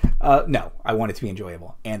 No, I want it to be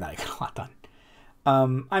enjoyable, and I got a lot done.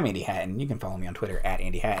 I'm Andy Hatton. You can follow me on Twitter at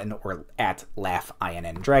Andy Hatton or at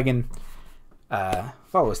LaughINNDragon.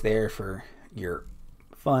 Follow us there for your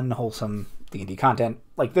fun, wholesome D&D content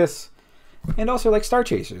like this. And also like Star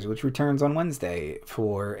Chasers, which returns on Wednesday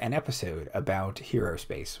for an episode about Hero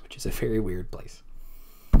Space, which is a very weird place.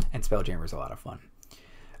 And Spelljammer is a lot of fun.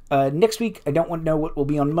 Next week, I don't want to know what will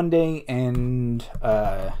be on Monday, and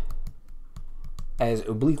as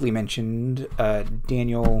obliquely mentioned,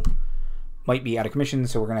 Daniel might be out of commission,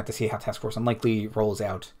 so we're going to have to see how Task Force Unlikely rolls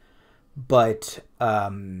out. But I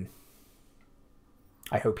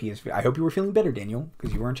hope you were feeling better, Daniel,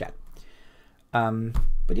 because you were in chat.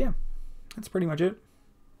 But yeah. That's pretty much it.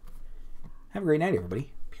 Have a great night,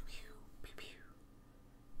 everybody.